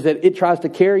way, is that it tries to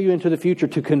carry you into the future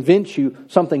to convince you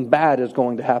something bad is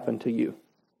going to happen to you.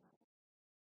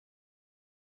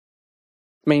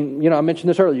 I mentioned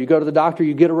this earlier. You go to the doctor,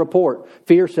 you get a report.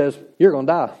 Fear says, you're going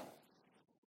to die.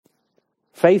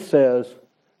 Faith says,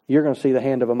 you're going to see the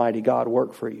hand of a mighty God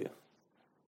work for you.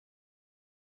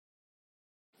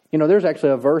 There's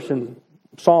actually a verse in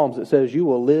Psalms that says, you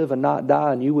will live and not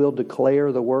die, and you will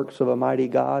declare the works of a mighty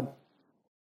God.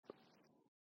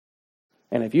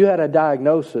 And if you had a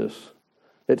diagnosis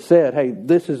that said, hey,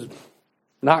 this is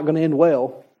not going to end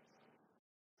well,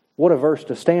 what a verse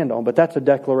to stand on. But that's a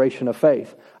declaration of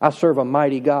faith. I serve a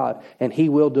mighty God, and He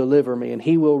will deliver me, and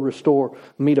He will restore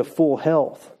me to full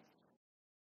health.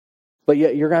 But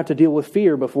yet you're going to have to deal with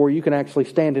fear before you can actually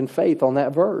stand in faith on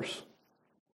that verse.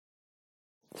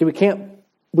 See, we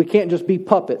can't just be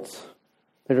puppets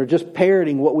that are just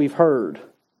parroting what we've heard.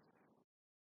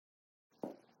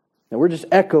 And we're just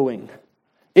echoing.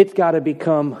 It's got to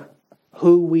become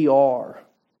who we are.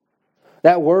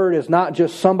 That word is not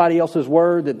just somebody else's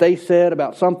word that they said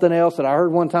about something else that I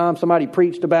heard one time somebody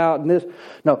preached about and this.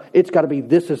 No, it's got to be,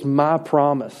 this is my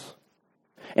promise.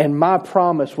 And my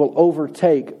promise will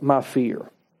overtake my fear.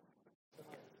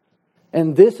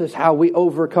 And this is how we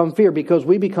overcome fear, because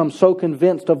we become so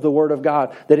convinced of the Word of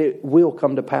God that it will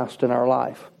come to pass in our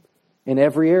life. In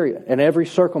every area, in every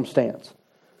circumstance.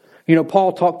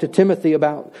 Paul talked to Timothy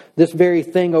about this very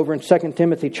thing over in 2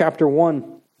 Timothy chapter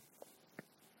 1.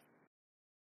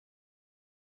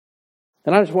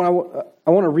 And I want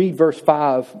to read verse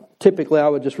 5. Typically I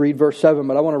would just read verse 7,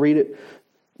 but I want to read it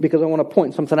because I want to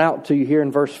point something out to you here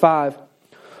in verse 5.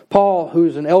 Paul,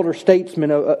 who's an elder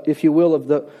statesman, if you will,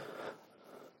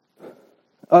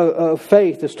 of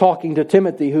faith, is talking to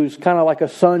Timothy, who's kind of like a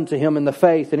son to him in the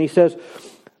faith. And he says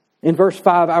in verse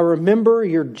 5, I remember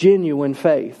your genuine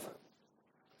faith.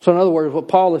 So in other words, what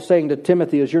Paul is saying to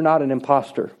Timothy is, you're not an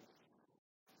imposter.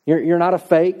 You're not a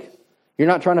fake. You're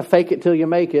not trying to fake it till you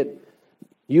make it.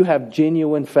 You have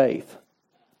genuine faith.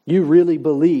 You really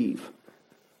believe.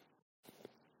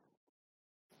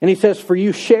 And he says, for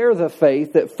you share the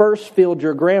faith that first filled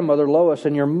your grandmother Lois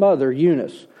and your mother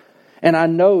Eunice. And I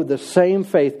know the same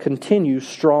faith continues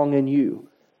strong in you.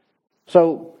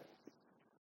 So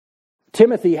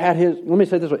Timothy had let me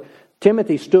say it this way.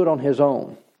 Timothy stood on his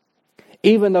own.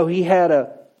 Even though he had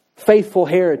a faithful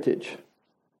heritage.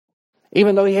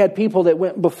 Even though he had people that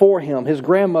went before him. His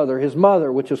grandmother, his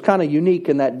mother, which was kind of unique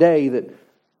in that day, that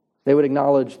they would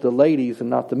acknowledge the ladies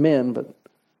and not the men. But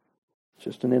it's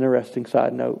just an interesting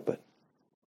side note. But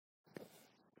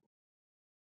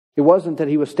it wasn't that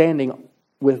he was standing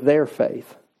with their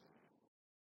faith.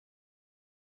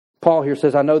 Paul here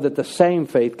says, I know that the same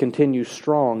faith continues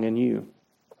strong in you.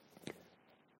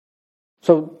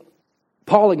 So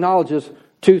Paul acknowledges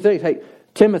two things. Hey,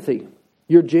 Timothy,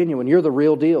 you're genuine. You're the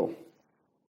real deal.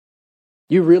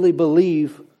 You really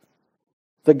believe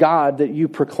the God that you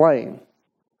proclaim.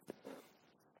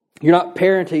 You're not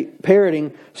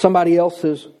parroting somebody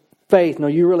else's faith. No,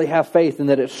 you really have faith and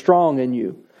that it's strong in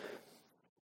you.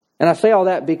 And I say all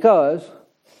that because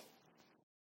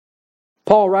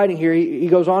Paul writing here, he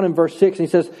goes on in verse 6 and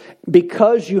he says,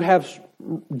 because you have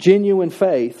genuine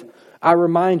faith, I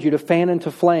remind you to fan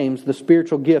into flames the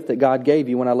spiritual gift that God gave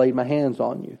you when I laid my hands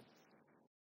on you.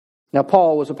 Now,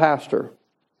 Paul was a pastor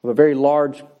of a very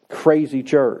large, crazy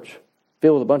church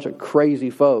filled with a bunch of crazy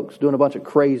folks doing a bunch of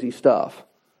crazy stuff.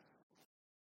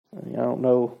 I don't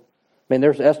know.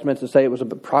 There's estimates that say it was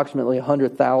approximately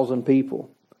 100,000 people,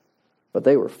 but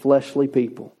they were fleshly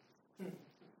people.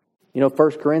 1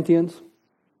 Corinthians,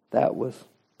 that was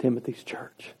Timothy's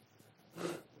church.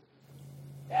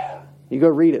 You go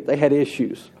read it. They had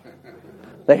issues.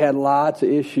 They had lots of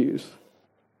issues.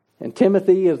 And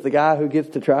Timothy is the guy who gets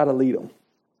to try to lead them.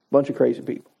 Bunch of crazy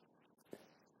people.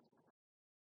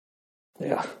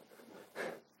 Yeah.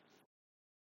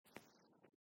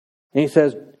 And he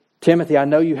says, Timothy, I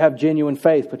know you have genuine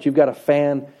faith, but you've got to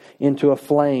fan into a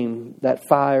flame that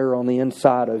fire on the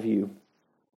inside of you.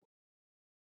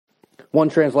 One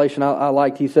translation I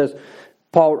liked, he says,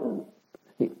 Paul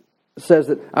says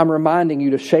that I'm reminding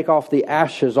you to shake off the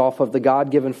ashes off of the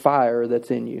God-given fire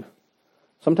that's in you.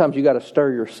 Sometimes you got to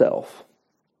stir yourself.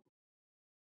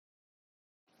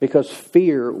 Because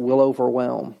fear will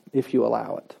overwhelm if you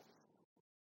allow it.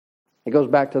 It goes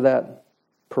back to that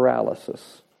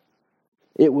paralysis.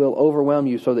 It will overwhelm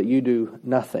you so that you do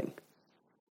nothing.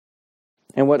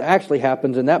 And what actually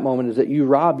happens in that moment is that you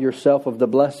rob yourself of the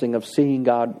blessing of seeing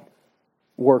God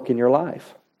work in your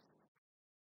life.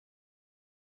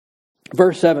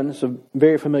 Verse 7 is a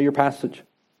very familiar passage.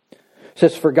 It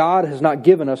says, for God has not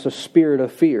given us a spirit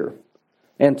of fear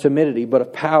and timidity, but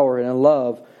of power and of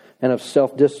love and of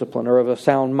self-discipline, or of a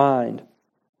sound mind.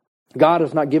 God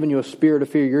has not given you a spirit of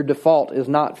fear. Your default is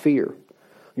not fear.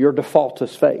 Your default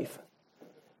is faith.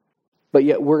 But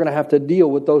yet we're going to have to deal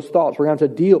with those thoughts. We're going to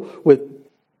have to deal with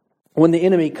when the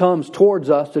enemy comes towards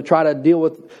us to try to deal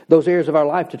with those areas of our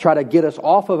life, to try to get us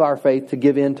off of our faith, to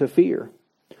give in to fear.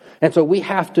 And so we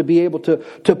have to be able to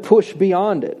push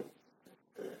beyond it.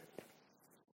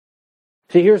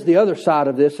 See, here's the other side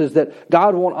of this, is that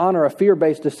God won't honor a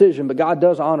fear-based decision, but God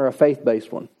does honor a faith-based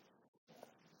one.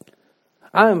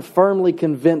 I am firmly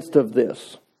convinced of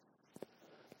this.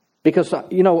 Because,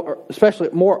 especially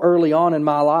more early on in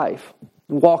my life,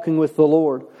 walking with the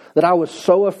Lord, that I was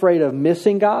so afraid of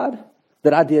missing God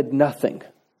that I did nothing.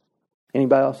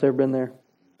 Anybody else ever been there?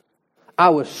 I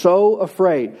was so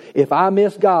afraid if I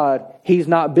miss God, He's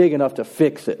not big enough to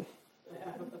fix it.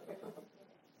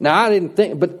 Now, I didn't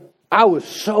think, but I was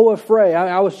so afraid.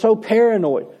 I was so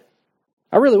paranoid.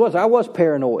 I really was. I was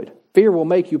paranoid. Fear will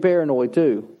make you paranoid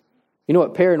too. You know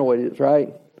what paranoid is,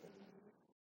 right?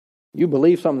 You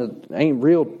believe something that ain't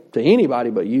real to anybody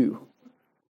but you.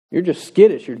 You're just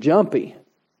skittish. You're jumpy.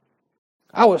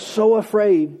 I was so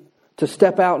afraid to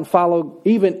step out and follow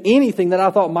even anything that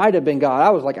I thought might have been God.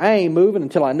 I was like, I ain't moving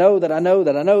until I know that I know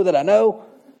that I know that I know.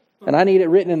 And I need it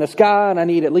written in the sky, and I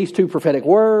need at least 2 prophetic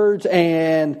words,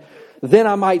 and then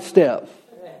I might step.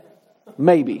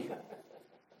 Maybe.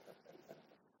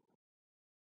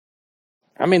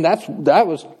 I mean, that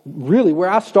was really where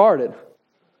I started.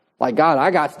 Like, God, I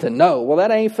got to know. Well,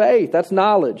 that ain't faith. That's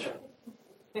knowledge.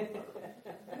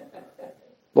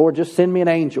 Lord, just send me an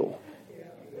angel.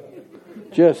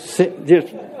 The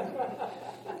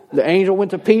angel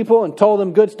went to people and told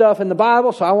them good stuff in the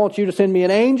Bible, so I want you to send me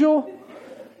an angel,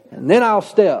 and then I'll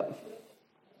step.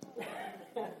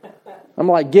 I'm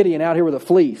like Gideon out here with a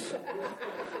fleece.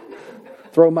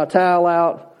 Throw my towel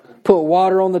out, put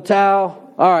water on the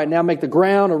towel. All right, now make the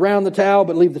ground around the towel,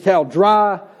 but leave the towel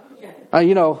dry. I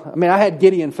had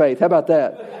Gideon faith. How about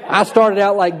that? I started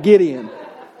out like Gideon.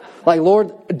 Like,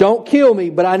 Lord, don't kill me,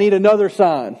 but I need another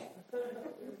sign.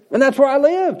 And that's where I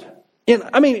lived.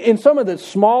 In some of the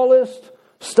smallest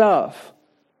stuff.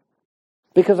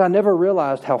 Because I never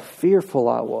realized how fearful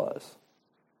I was.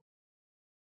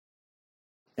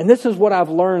 And this is what I've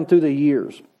learned through the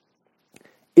years.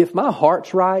 If my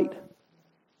heart's right,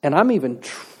 and I'm even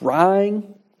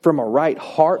trying from a right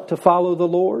heart to follow the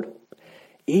Lord,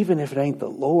 even if it ain't the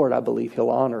Lord, I believe He'll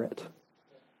honor it.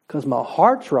 Because my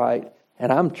heart's right,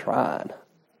 and I'm trying.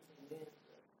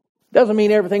 Doesn't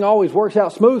mean everything always works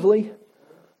out smoothly.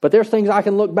 But there's things I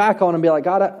can look back on and be like,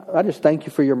 God, I just thank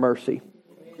you for your mercy.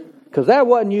 Because that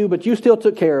wasn't you, but you still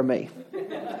took care of me.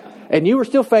 And you were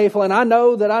still faithful, and I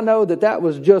know that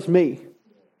was just me.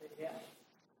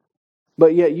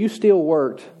 But yet you still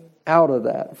worked out of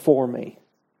that for me.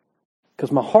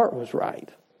 Because my heart was right.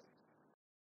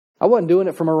 I wasn't doing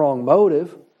it from a wrong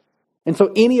motive. And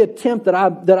so any attempt that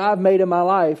I've made in my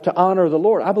life to honor the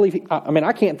Lord, I believe,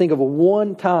 I can't think of a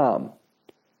one time.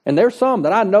 And there's some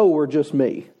that I know were just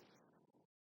me.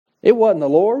 It wasn't the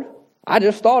Lord. I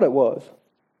just thought it was.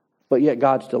 But yet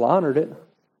God still honored it.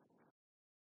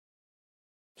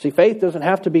 See, faith doesn't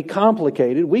have to be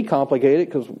complicated. We complicate it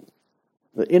because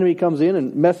the enemy comes in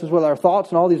and messes with our thoughts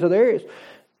and all these other areas.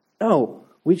 No,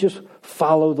 we just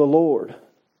follow the Lord.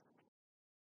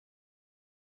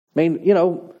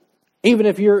 Even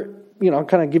if you're,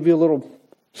 kind of give you a little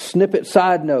snippet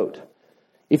side note.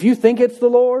 If you think it's the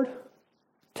Lord,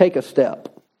 take a step.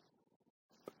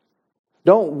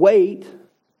 Don't wait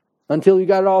until you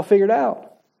got it all figured out.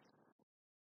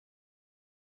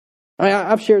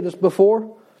 I've shared this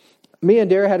before. me and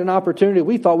Dara had an opportunity.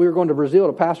 We thought we were going to Brazil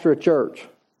to pastor a church.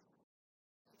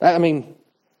 I mean,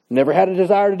 never had a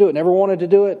desire to do it, never wanted to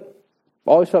do it.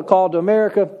 Always felt called to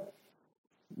America.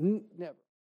 Never. The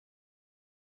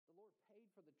Lord paid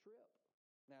for the trip.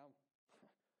 Now,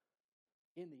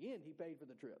 in the end, He paid for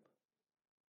the trip.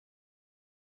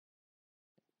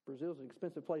 Brazil's an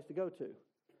expensive place to go to.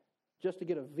 Just to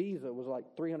get a visa was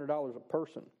like $300 a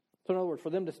person. So in other words, for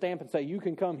them to stamp and say, you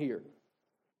can come here.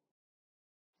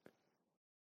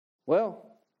 Well,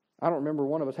 I don't remember,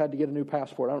 one of us had to get a new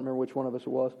passport. I don't remember which one of us it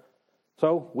was.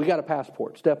 So we got a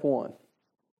passport, step one.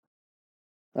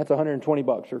 That's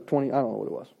 $120 or 20, I don't know what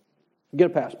it was. Get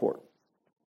a passport.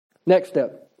 Next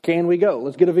step, can we go?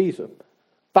 Let's get a visa.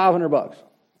 $500.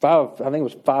 I think it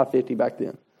was $550 back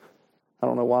then. I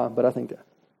don't know why, but I think that.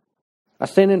 I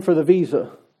sent in for the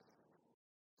visa.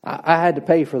 I had to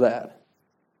pay for that.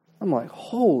 I'm like,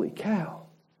 holy cow.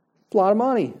 It's a lot of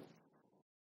money.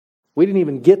 We didn't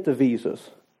even get the visas.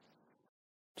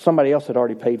 Somebody else had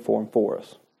already paid for them for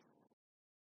us.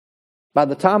 By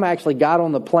the time I actually got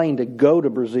on the plane to go to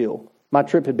Brazil, my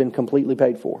trip had been completely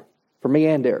paid for me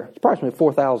and Dara. It's approximately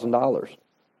 $4,000.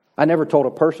 I never told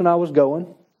a person I was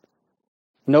going.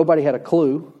 Nobody had a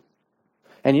clue.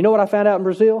 And you know what I found out in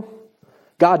Brazil?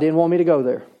 God didn't want me to go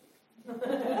there.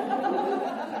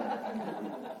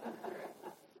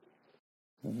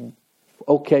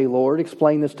 Okay, Lord,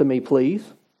 explain this to me, please.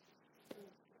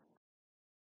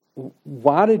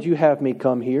 Why did you have me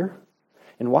come here?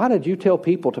 And why did you tell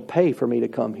people to pay for me to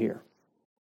come here?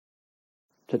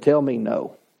 To tell me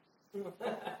no.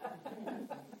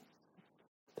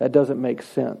 That doesn't make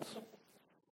sense.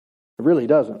 It really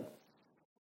doesn't.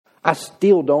 I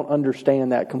still don't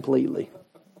understand that completely.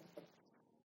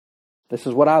 This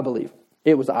is what I believe.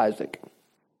 It was Isaac.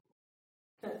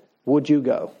 Would you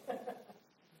go?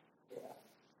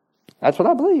 That's what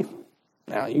I believe.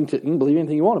 Now, you can believe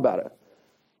anything you want about it.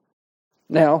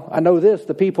 Now, I know this,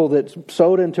 the people that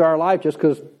sowed into our life just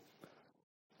because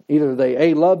either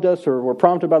they loved us or were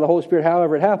prompted by the Holy Spirit,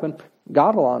 however it happened,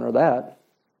 God will honor that.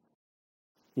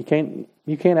 You can't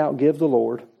outgive the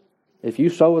Lord. If you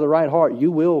sow with the right heart,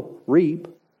 you will reap.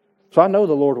 So I know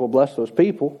the Lord will bless those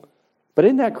people. But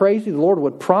isn't that crazy? The Lord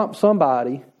would prompt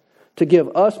somebody to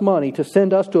give us money to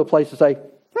send us to a place to say,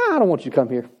 I don't want you to come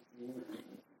here.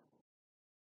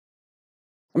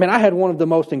 I mean, I had one of the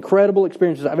most incredible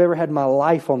experiences I've ever had in my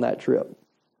life on that trip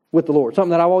with the Lord. Something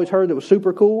that I've always heard that was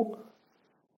super cool.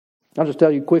 I'll just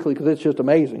tell you quickly because it's just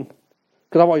amazing.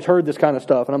 Because I've always heard this kind of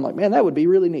stuff. And I'm like, man, that would be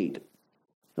really neat.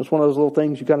 It's one of those little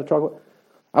things you kind of talk about.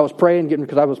 I was praying,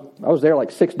 because I was there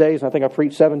like 6 days, and I think I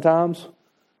preached 7 times.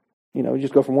 You know, you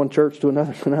just go from one church to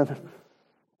another to another.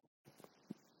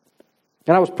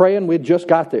 And I was praying, we had just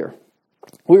got there.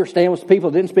 We were staying with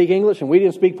people that didn't speak English, and we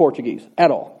didn't speak Portuguese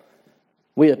at all.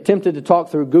 We attempted to talk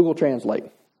through Google Translate.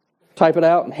 Type it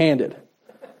out and hand it.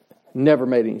 Never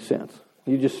made any sense.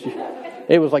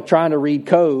 It was like trying to read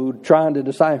code, trying to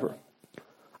decipher.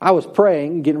 I was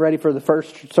praying, getting ready for the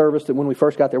first service that when we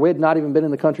first got there. We had not even been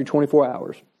in the country 24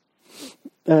 hours.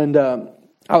 And I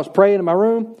was praying in my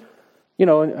room. You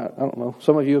know, I don't know,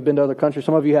 some of you have been to other countries,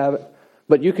 some of you haven't.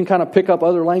 But you can kind of pick up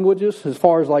other languages as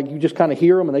far as like you just kind of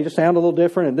hear them and they just sound a little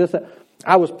different and this, that.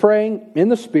 I was praying in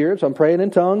the Spirit, so I'm praying in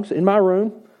tongues in my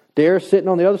room. Dara's sitting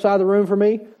on the other side of the room from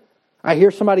me. I hear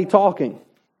somebody talking.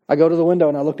 I go to the window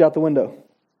and I looked out the window.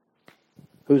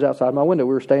 Who's outside my window?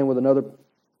 We were staying with another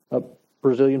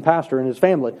Brazilian pastor and his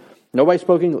family. Nobody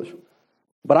spoke English.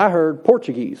 But I heard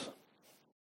Portuguese.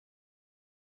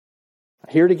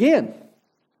 I hear it again.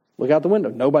 Look out the window.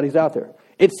 Nobody's out there.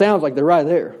 It sounds like they're right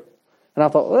there. And I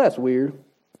thought, well, that's weird.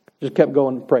 Just kept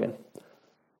going praying.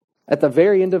 At the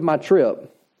very end of my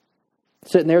trip,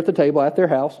 sitting there at the table at their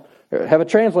house, have a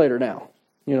translator now.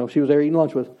 You know, she was there eating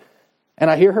lunch with. And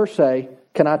I hear her say,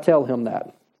 can I tell him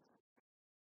that?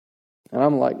 And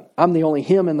I'm like, I'm the only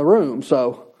him in the room.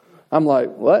 So I'm like,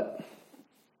 what?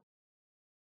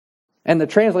 And the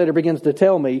translator begins to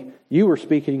tell me, you were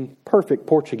speaking perfect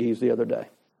Portuguese the other day.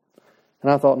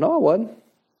 And I thought, no, I wasn't.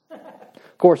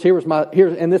 Of course,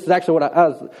 and this is actually what I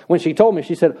was, when she told me,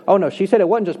 she said, oh no, she said it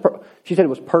wasn't just, she said it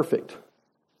was perfect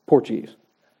Portuguese.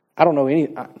 I don't know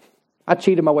I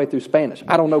cheated my way through Spanish.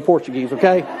 I don't know Portuguese,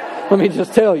 okay? Let me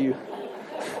just tell you.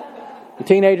 The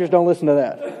teenagers don't listen to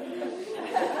that.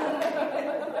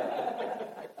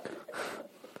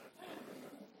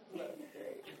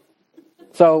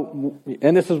 So,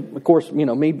 and this is, of course, you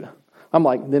know, me, I'm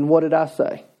like, then what did I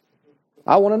say?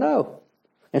 I want to know.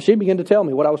 And she began to tell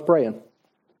me what I was praying.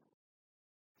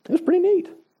 It was pretty neat.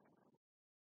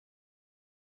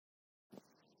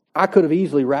 I could have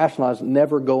easily rationalized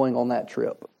never going on that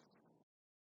trip.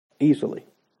 Easily.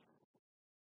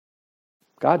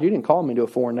 God, you didn't call me to a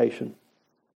foreign nation.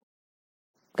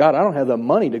 God, I don't have the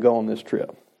money to go on this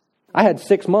trip. I had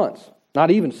 6 months,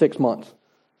 not even 6 months.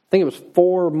 I think it was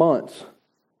 4 months.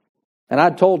 And I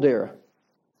told Dara,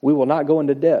 we will not go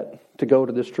into debt to go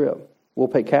to this trip. We'll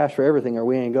pay cash for everything or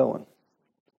we ain't going.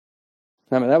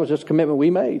 I mean, that was just a commitment we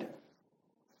made.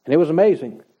 And it was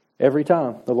amazing. Every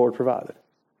time the Lord provided.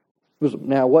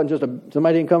 Now, it wasn't just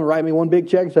somebody didn't come and write me one big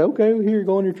check and say, okay, here,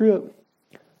 go on your trip.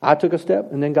 I took a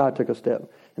step, and then God took a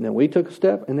step. And then we took a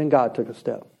step, and then God took a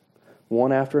step.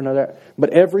 One after another. But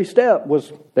every step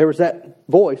there was that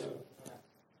voice.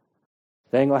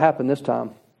 That ain't going to happen this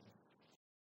time.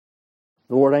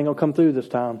 The Lord ain't going to come through this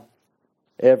time.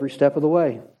 Every step of the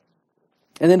way.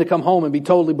 And then to come home and be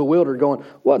totally bewildered going,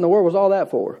 what in the world was all that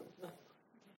for?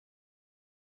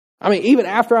 I mean, even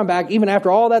after I'm back, even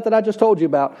after all that I just told you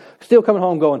about, still coming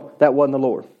home going, that wasn't the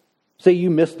Lord. See, you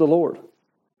missed the Lord.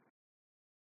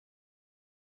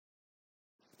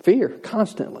 Fear,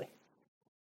 constantly.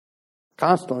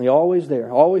 Constantly, always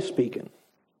there, always speaking.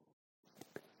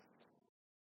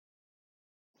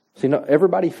 See, no,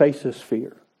 everybody faces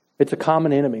fear. It's a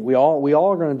common enemy. We all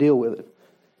are going to deal with it.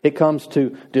 It comes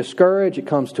to discourage. It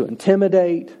comes to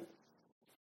intimidate.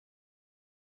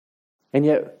 And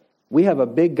yet, we have a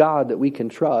big God that we can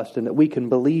trust and that we can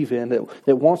believe in,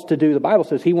 that wants to do, the Bible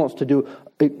says He wants to do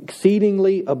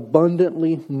exceedingly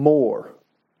abundantly more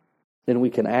than we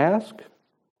can ask,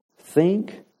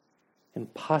 think,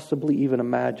 and possibly even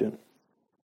imagine.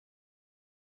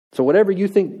 So whatever you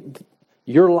think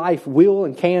your life will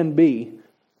and can be,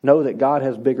 know that God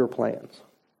has bigger plans.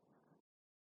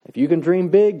 If you can dream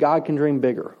big, God can dream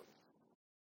bigger.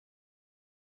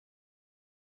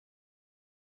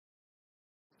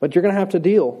 But you're going to have to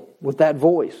deal with that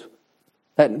voice,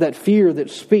 that fear that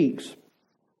speaks.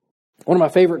 One of my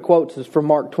favorite quotes is from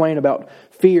Mark Twain about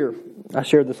fear. I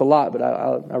shared this a lot, but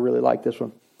I really like this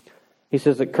one. He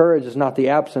says that courage is not the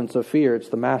absence of fear, it's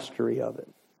the mastery of it.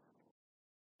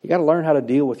 You got to learn how to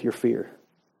deal with your fear.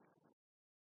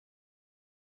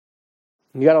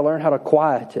 You got to learn how to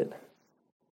quiet it.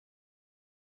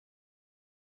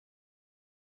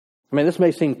 I mean, this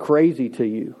may seem crazy to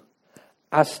you.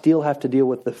 I still have to deal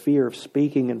with the fear of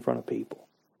speaking in front of people.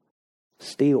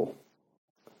 Still.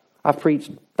 I've preached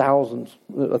 1,000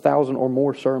 or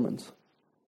more sermons.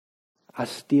 I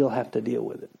still have to deal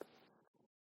with it.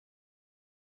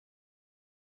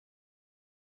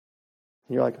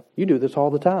 And you're like, you do this all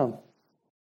the time.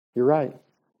 You're right.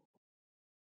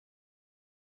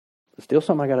 It's still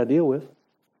something I got to deal with.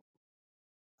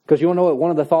 Because you want to know what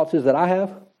one of the thoughts is that I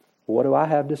have? What do I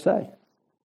have to say?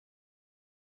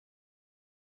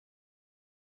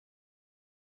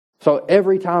 So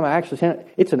every time I actually stand,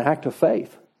 it's an act of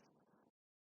faith.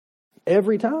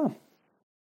 Every time.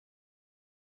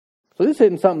 So this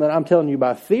isn't something that I'm telling you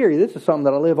by theory. This is something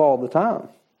that I live all the time.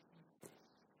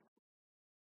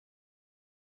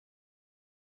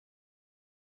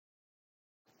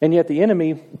 And yet the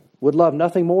enemy would love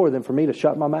nothing more than for me to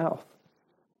shut my mouth.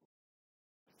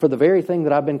 For the very thing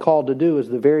that I've been called to do is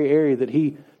the very area that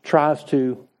he tries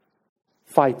to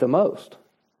fight the most.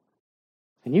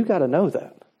 And you got to know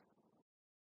that.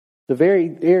 The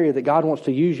very area that God wants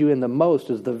to use you in the most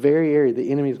is the very area the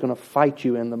enemy is going to fight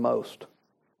you in the most.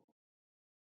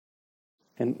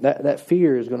 And that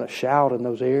fear is going to shout in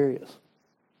those areas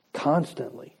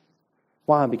constantly.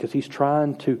 Why? Because he's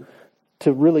trying to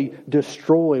really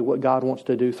destroy what God wants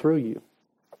to do through you.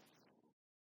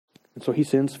 And so he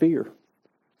sends fear.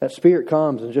 That spirit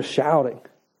comes and just shouting.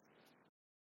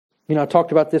 You know, I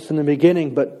talked about this in the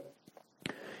beginning, but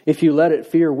if you let it,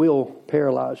 fear will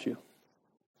paralyze you.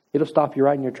 It'll stop you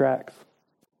right in your tracks.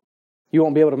 You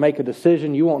won't be able to make a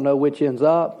decision. You won't know which end's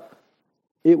up.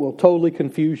 It will totally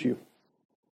confuse you.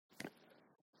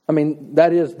 I mean,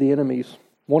 that is the enemy's,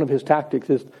 one of his tactics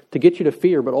is to get you to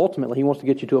fear, but ultimately he wants to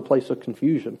get you to a place of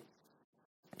confusion.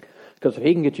 Because if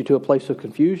he can get you to a place of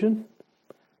confusion,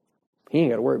 he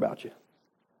ain't got to worry about you.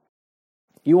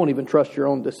 You won't even trust your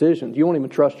own decisions. You won't even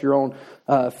trust your own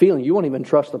feeling. You won't even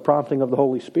trust the prompting of the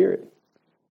Holy Spirit.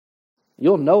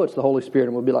 You'll know it's the Holy Spirit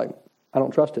and will be like, I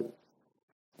don't trust it.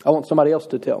 I want somebody else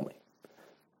to tell me.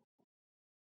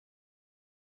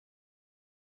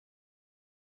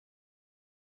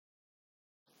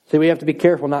 See, we have to be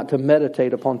careful not to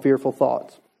meditate upon fearful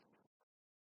thoughts.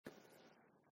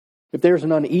 If there's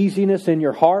an uneasiness in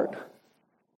your heart,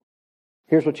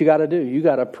 here's what you got to do. You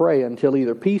got to pray until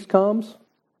either peace comes,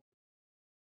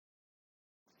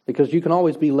 because you can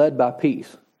always be led by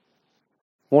peace.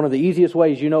 One of the easiest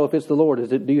ways you know if it's the Lord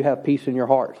is that do you have peace in your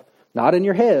heart? Not in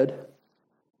your head.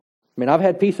 I mean, I've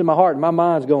had peace in my heart and my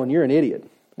mind's going, you're an idiot.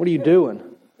 What are you doing?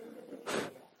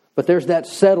 But there's that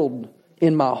settled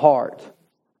in my heart.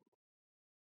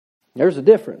 There's a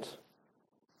difference.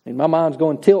 And my mind's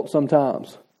going tilt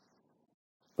sometimes.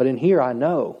 But in here I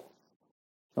know.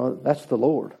 Oh, that's the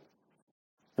Lord.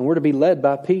 And we're to be led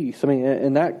by peace. I mean,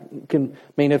 and that can,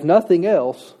 if nothing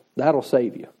else, that'll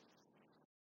save you.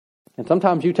 And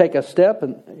sometimes you take a step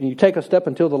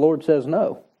until the Lord says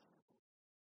no.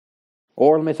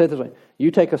 Or let me say it this way.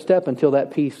 You take a step until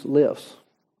that peace lifts.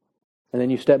 And then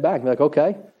you step back and be like,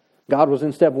 okay, God was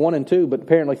in step 1 and 2, but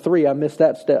apparently 3, I missed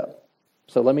that step.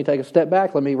 So let me take a step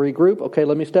back. Let me regroup. Okay,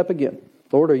 let me step again.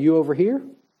 Lord, are you over here?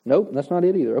 Nope, that's not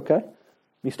it either. Okay.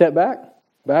 Let me step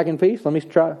back in peace. Let me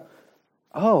try.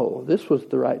 Oh, this was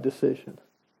the right decision.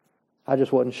 I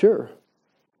just wasn't sure.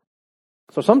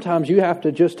 So sometimes you have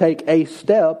to just take a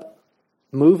step,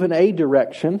 move in a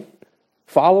direction,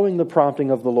 following the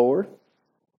prompting of the Lord.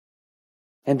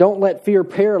 And don't let fear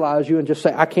paralyze you and just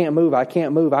say, I can't move, I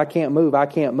can't move, I can't move, I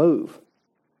can't move.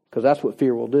 Because that's what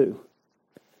fear will do.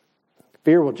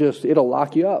 Fear will it'll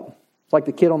lock you up. It's like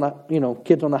the kids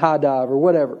on the high dive or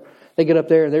whatever. They get up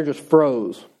there and they're just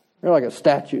froze. They're like a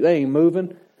statue. They ain't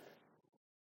moving.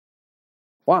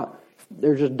 Why?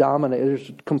 They're just dominated. They're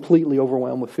just completely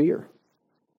overwhelmed with fear.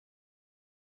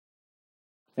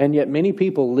 And yet many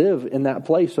people live in that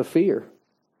place of fear.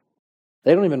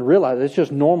 They don't even realize it. It's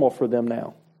just normal for them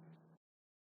now.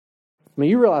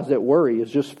 You realize that worry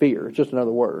is just fear. It's just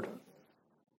another word.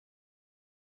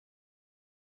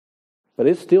 But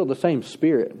it's still the same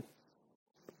spirit.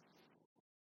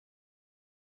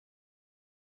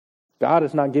 God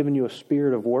has not given you a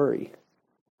spirit of worry,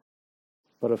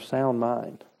 but of sound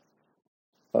mind,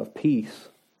 of peace.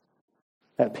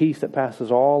 That peace that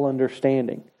passes all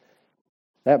understanding.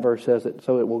 That verse says it,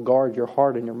 so it will guard your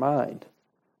heart and your mind.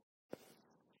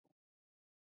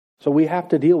 So we have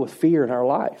to deal with fear in our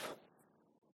life.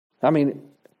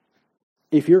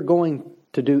 If you're going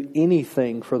to do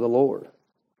anything for the Lord,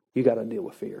 you got to deal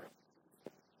with fear.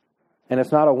 And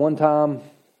it's not a one-time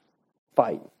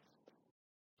fight.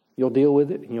 You'll deal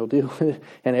with it, and you'll deal with it.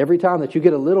 And every time that you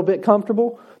get a little bit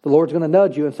comfortable, the Lord's going to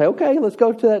nudge you and say, okay, let's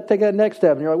go to that, take that next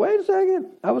step. And you're like, wait a second,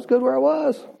 I was good where I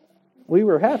was. We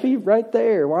were happy right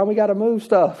there. Why we got to move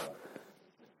stuff?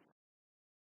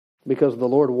 Because the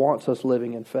Lord wants us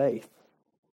living in faith.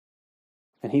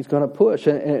 And He's going to push.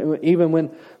 And even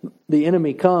when the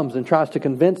enemy comes and tries to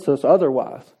convince us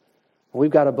otherwise,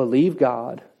 we've got to believe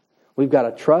God. We've got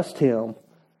to trust Him,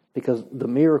 because the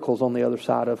miracle's on the other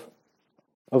side of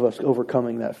us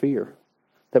overcoming that fear.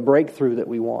 The breakthrough that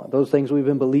we want. Those things we've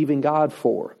been believing God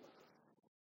for.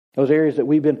 Those areas that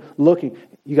we've been looking.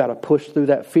 You got to push through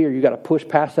that fear. You got to push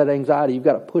past that anxiety. You've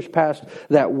got to push past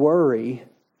that worry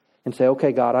and say,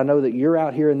 okay, God, I know that you're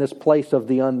out here in this place of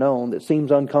the unknown that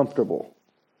seems uncomfortable.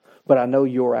 But I know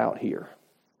you're out here.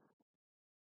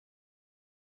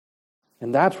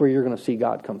 And that's where you're going to see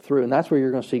God come through. And that's where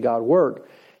you're going to see God work.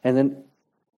 And then,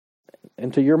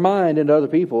 and to your mind and to other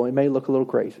people, it may look a little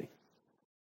crazy.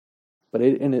 But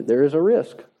there is a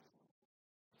risk.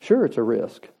 Sure, it's a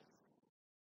risk.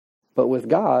 But with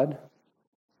God,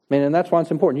 and that's why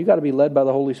it's important. You've got to be led by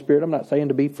the Holy Spirit. I'm not saying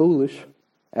to be foolish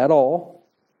at all.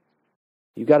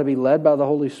 You've got to be led by the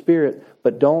Holy Spirit,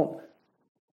 but don't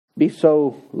be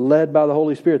so led by the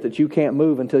Holy Spirit that you can't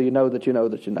move until you know that you know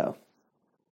that you know.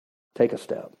 Take a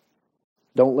step.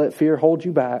 Don't let fear hold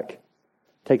you back.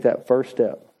 Take that first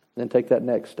step, then take that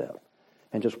next step,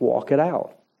 and just walk it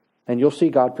out. And you'll see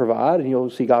God provide, and you'll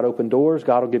see God open doors.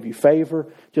 God will give you favor.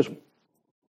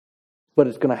 But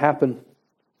it's going to happen.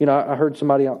 I heard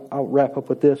somebody, I'll wrap up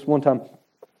with this one time,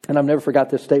 and I've never forgot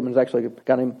this statement. It's actually a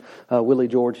guy named Willie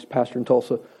George, he's pastor in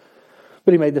Tulsa.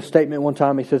 But he made this statement one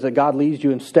time. He says that God leads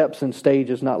you in steps and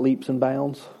stages, not leaps and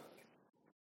bounds.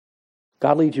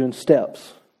 God leads you in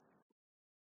steps.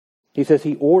 He says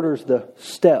He orders the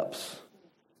steps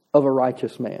of a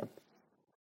righteous man.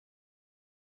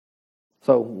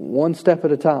 So, one step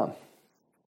at a time.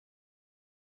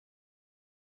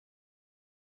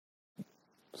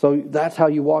 So that's how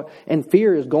you walk. And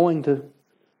fear is going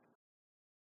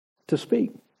to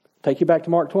speak. Take you back to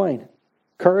Mark Twain.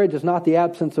 Courage is not the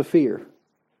absence of fear.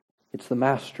 It's the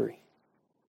mastery.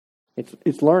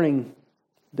 It's learning,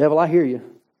 devil, I hear you,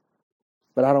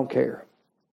 but I don't care.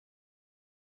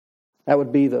 That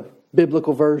would be the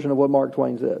biblical version of what Mark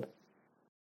Twain said.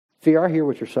 Fear, I hear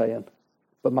what you're saying,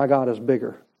 but my God is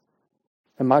bigger.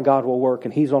 And my God will work,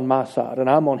 and He's on my side, and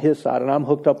I'm on His side, and I'm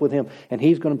hooked up with Him, and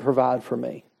He's going to provide for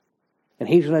me. And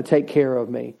He's going to take care of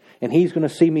me. And He's going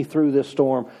to see me through this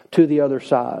storm to the other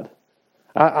side.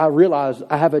 I realize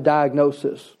I have a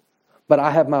diagnosis, but I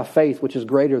have my faith, which is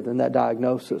greater than that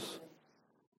diagnosis.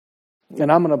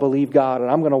 And I'm going to believe God,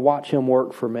 and I'm going to watch Him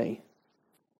work for me.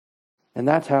 And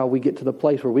that's how we get to the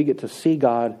place where we get to see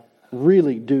God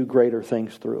really do greater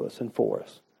things through us and for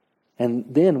us. And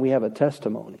then we have a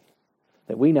testimony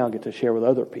that we now get to share with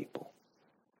other people.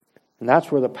 And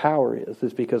that's where the power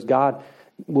is because God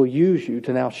will use you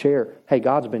to now share, hey,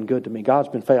 God's been good to me. God's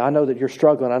been faithful. I know that you're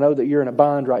struggling. I know that you're in a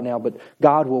bind right now, but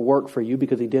God will work for you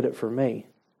because He did it for me.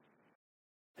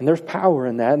 And there's power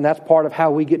in that, and that's part of how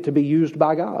we get to be used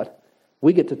by God.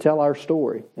 We get to tell our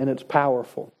story, and it's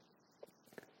powerful.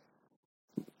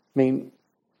 I mean,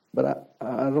 but I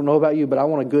don't know about you, but I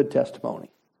want a good testimony.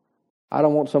 I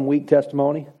don't want some weak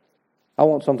testimony. I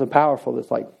want something powerful that's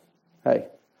like, hey,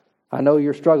 I know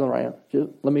you're struggling right now.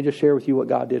 Let me just share with you what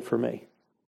God did for me.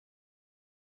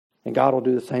 And God will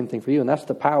do the same thing for you. And that's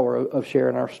the power of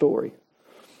sharing our story.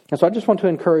 And so I just want to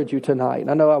encourage you tonight.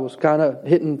 I know I was kind of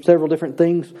hitting several different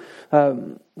things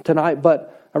tonight,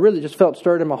 but I really just felt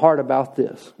stirred in my heart about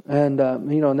this. And,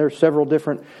 and there's several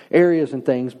different areas and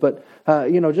things. But,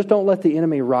 just don't let the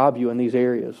enemy rob you in these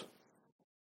areas.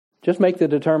 Just make the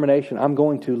determination, I'm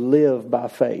going to live by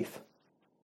faith.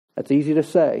 That's easy to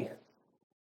say.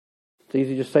 It's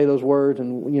easy to say those words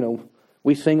and,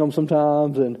 we sing them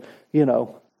sometimes and,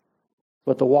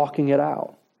 but the walking it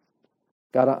out.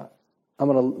 God,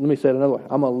 let me say it another way.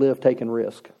 I'm going to live taking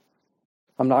risk.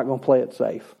 I'm not going to play it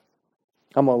safe.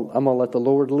 I'm going to let the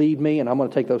Lord lead me, and I'm going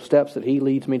to take those steps that He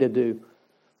leads me to do.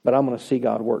 But I'm going to see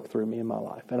God work through me in my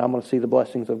life. And I'm going to see the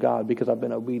blessings of God because I've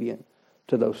been obedient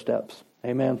to those steps.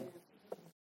 Amen.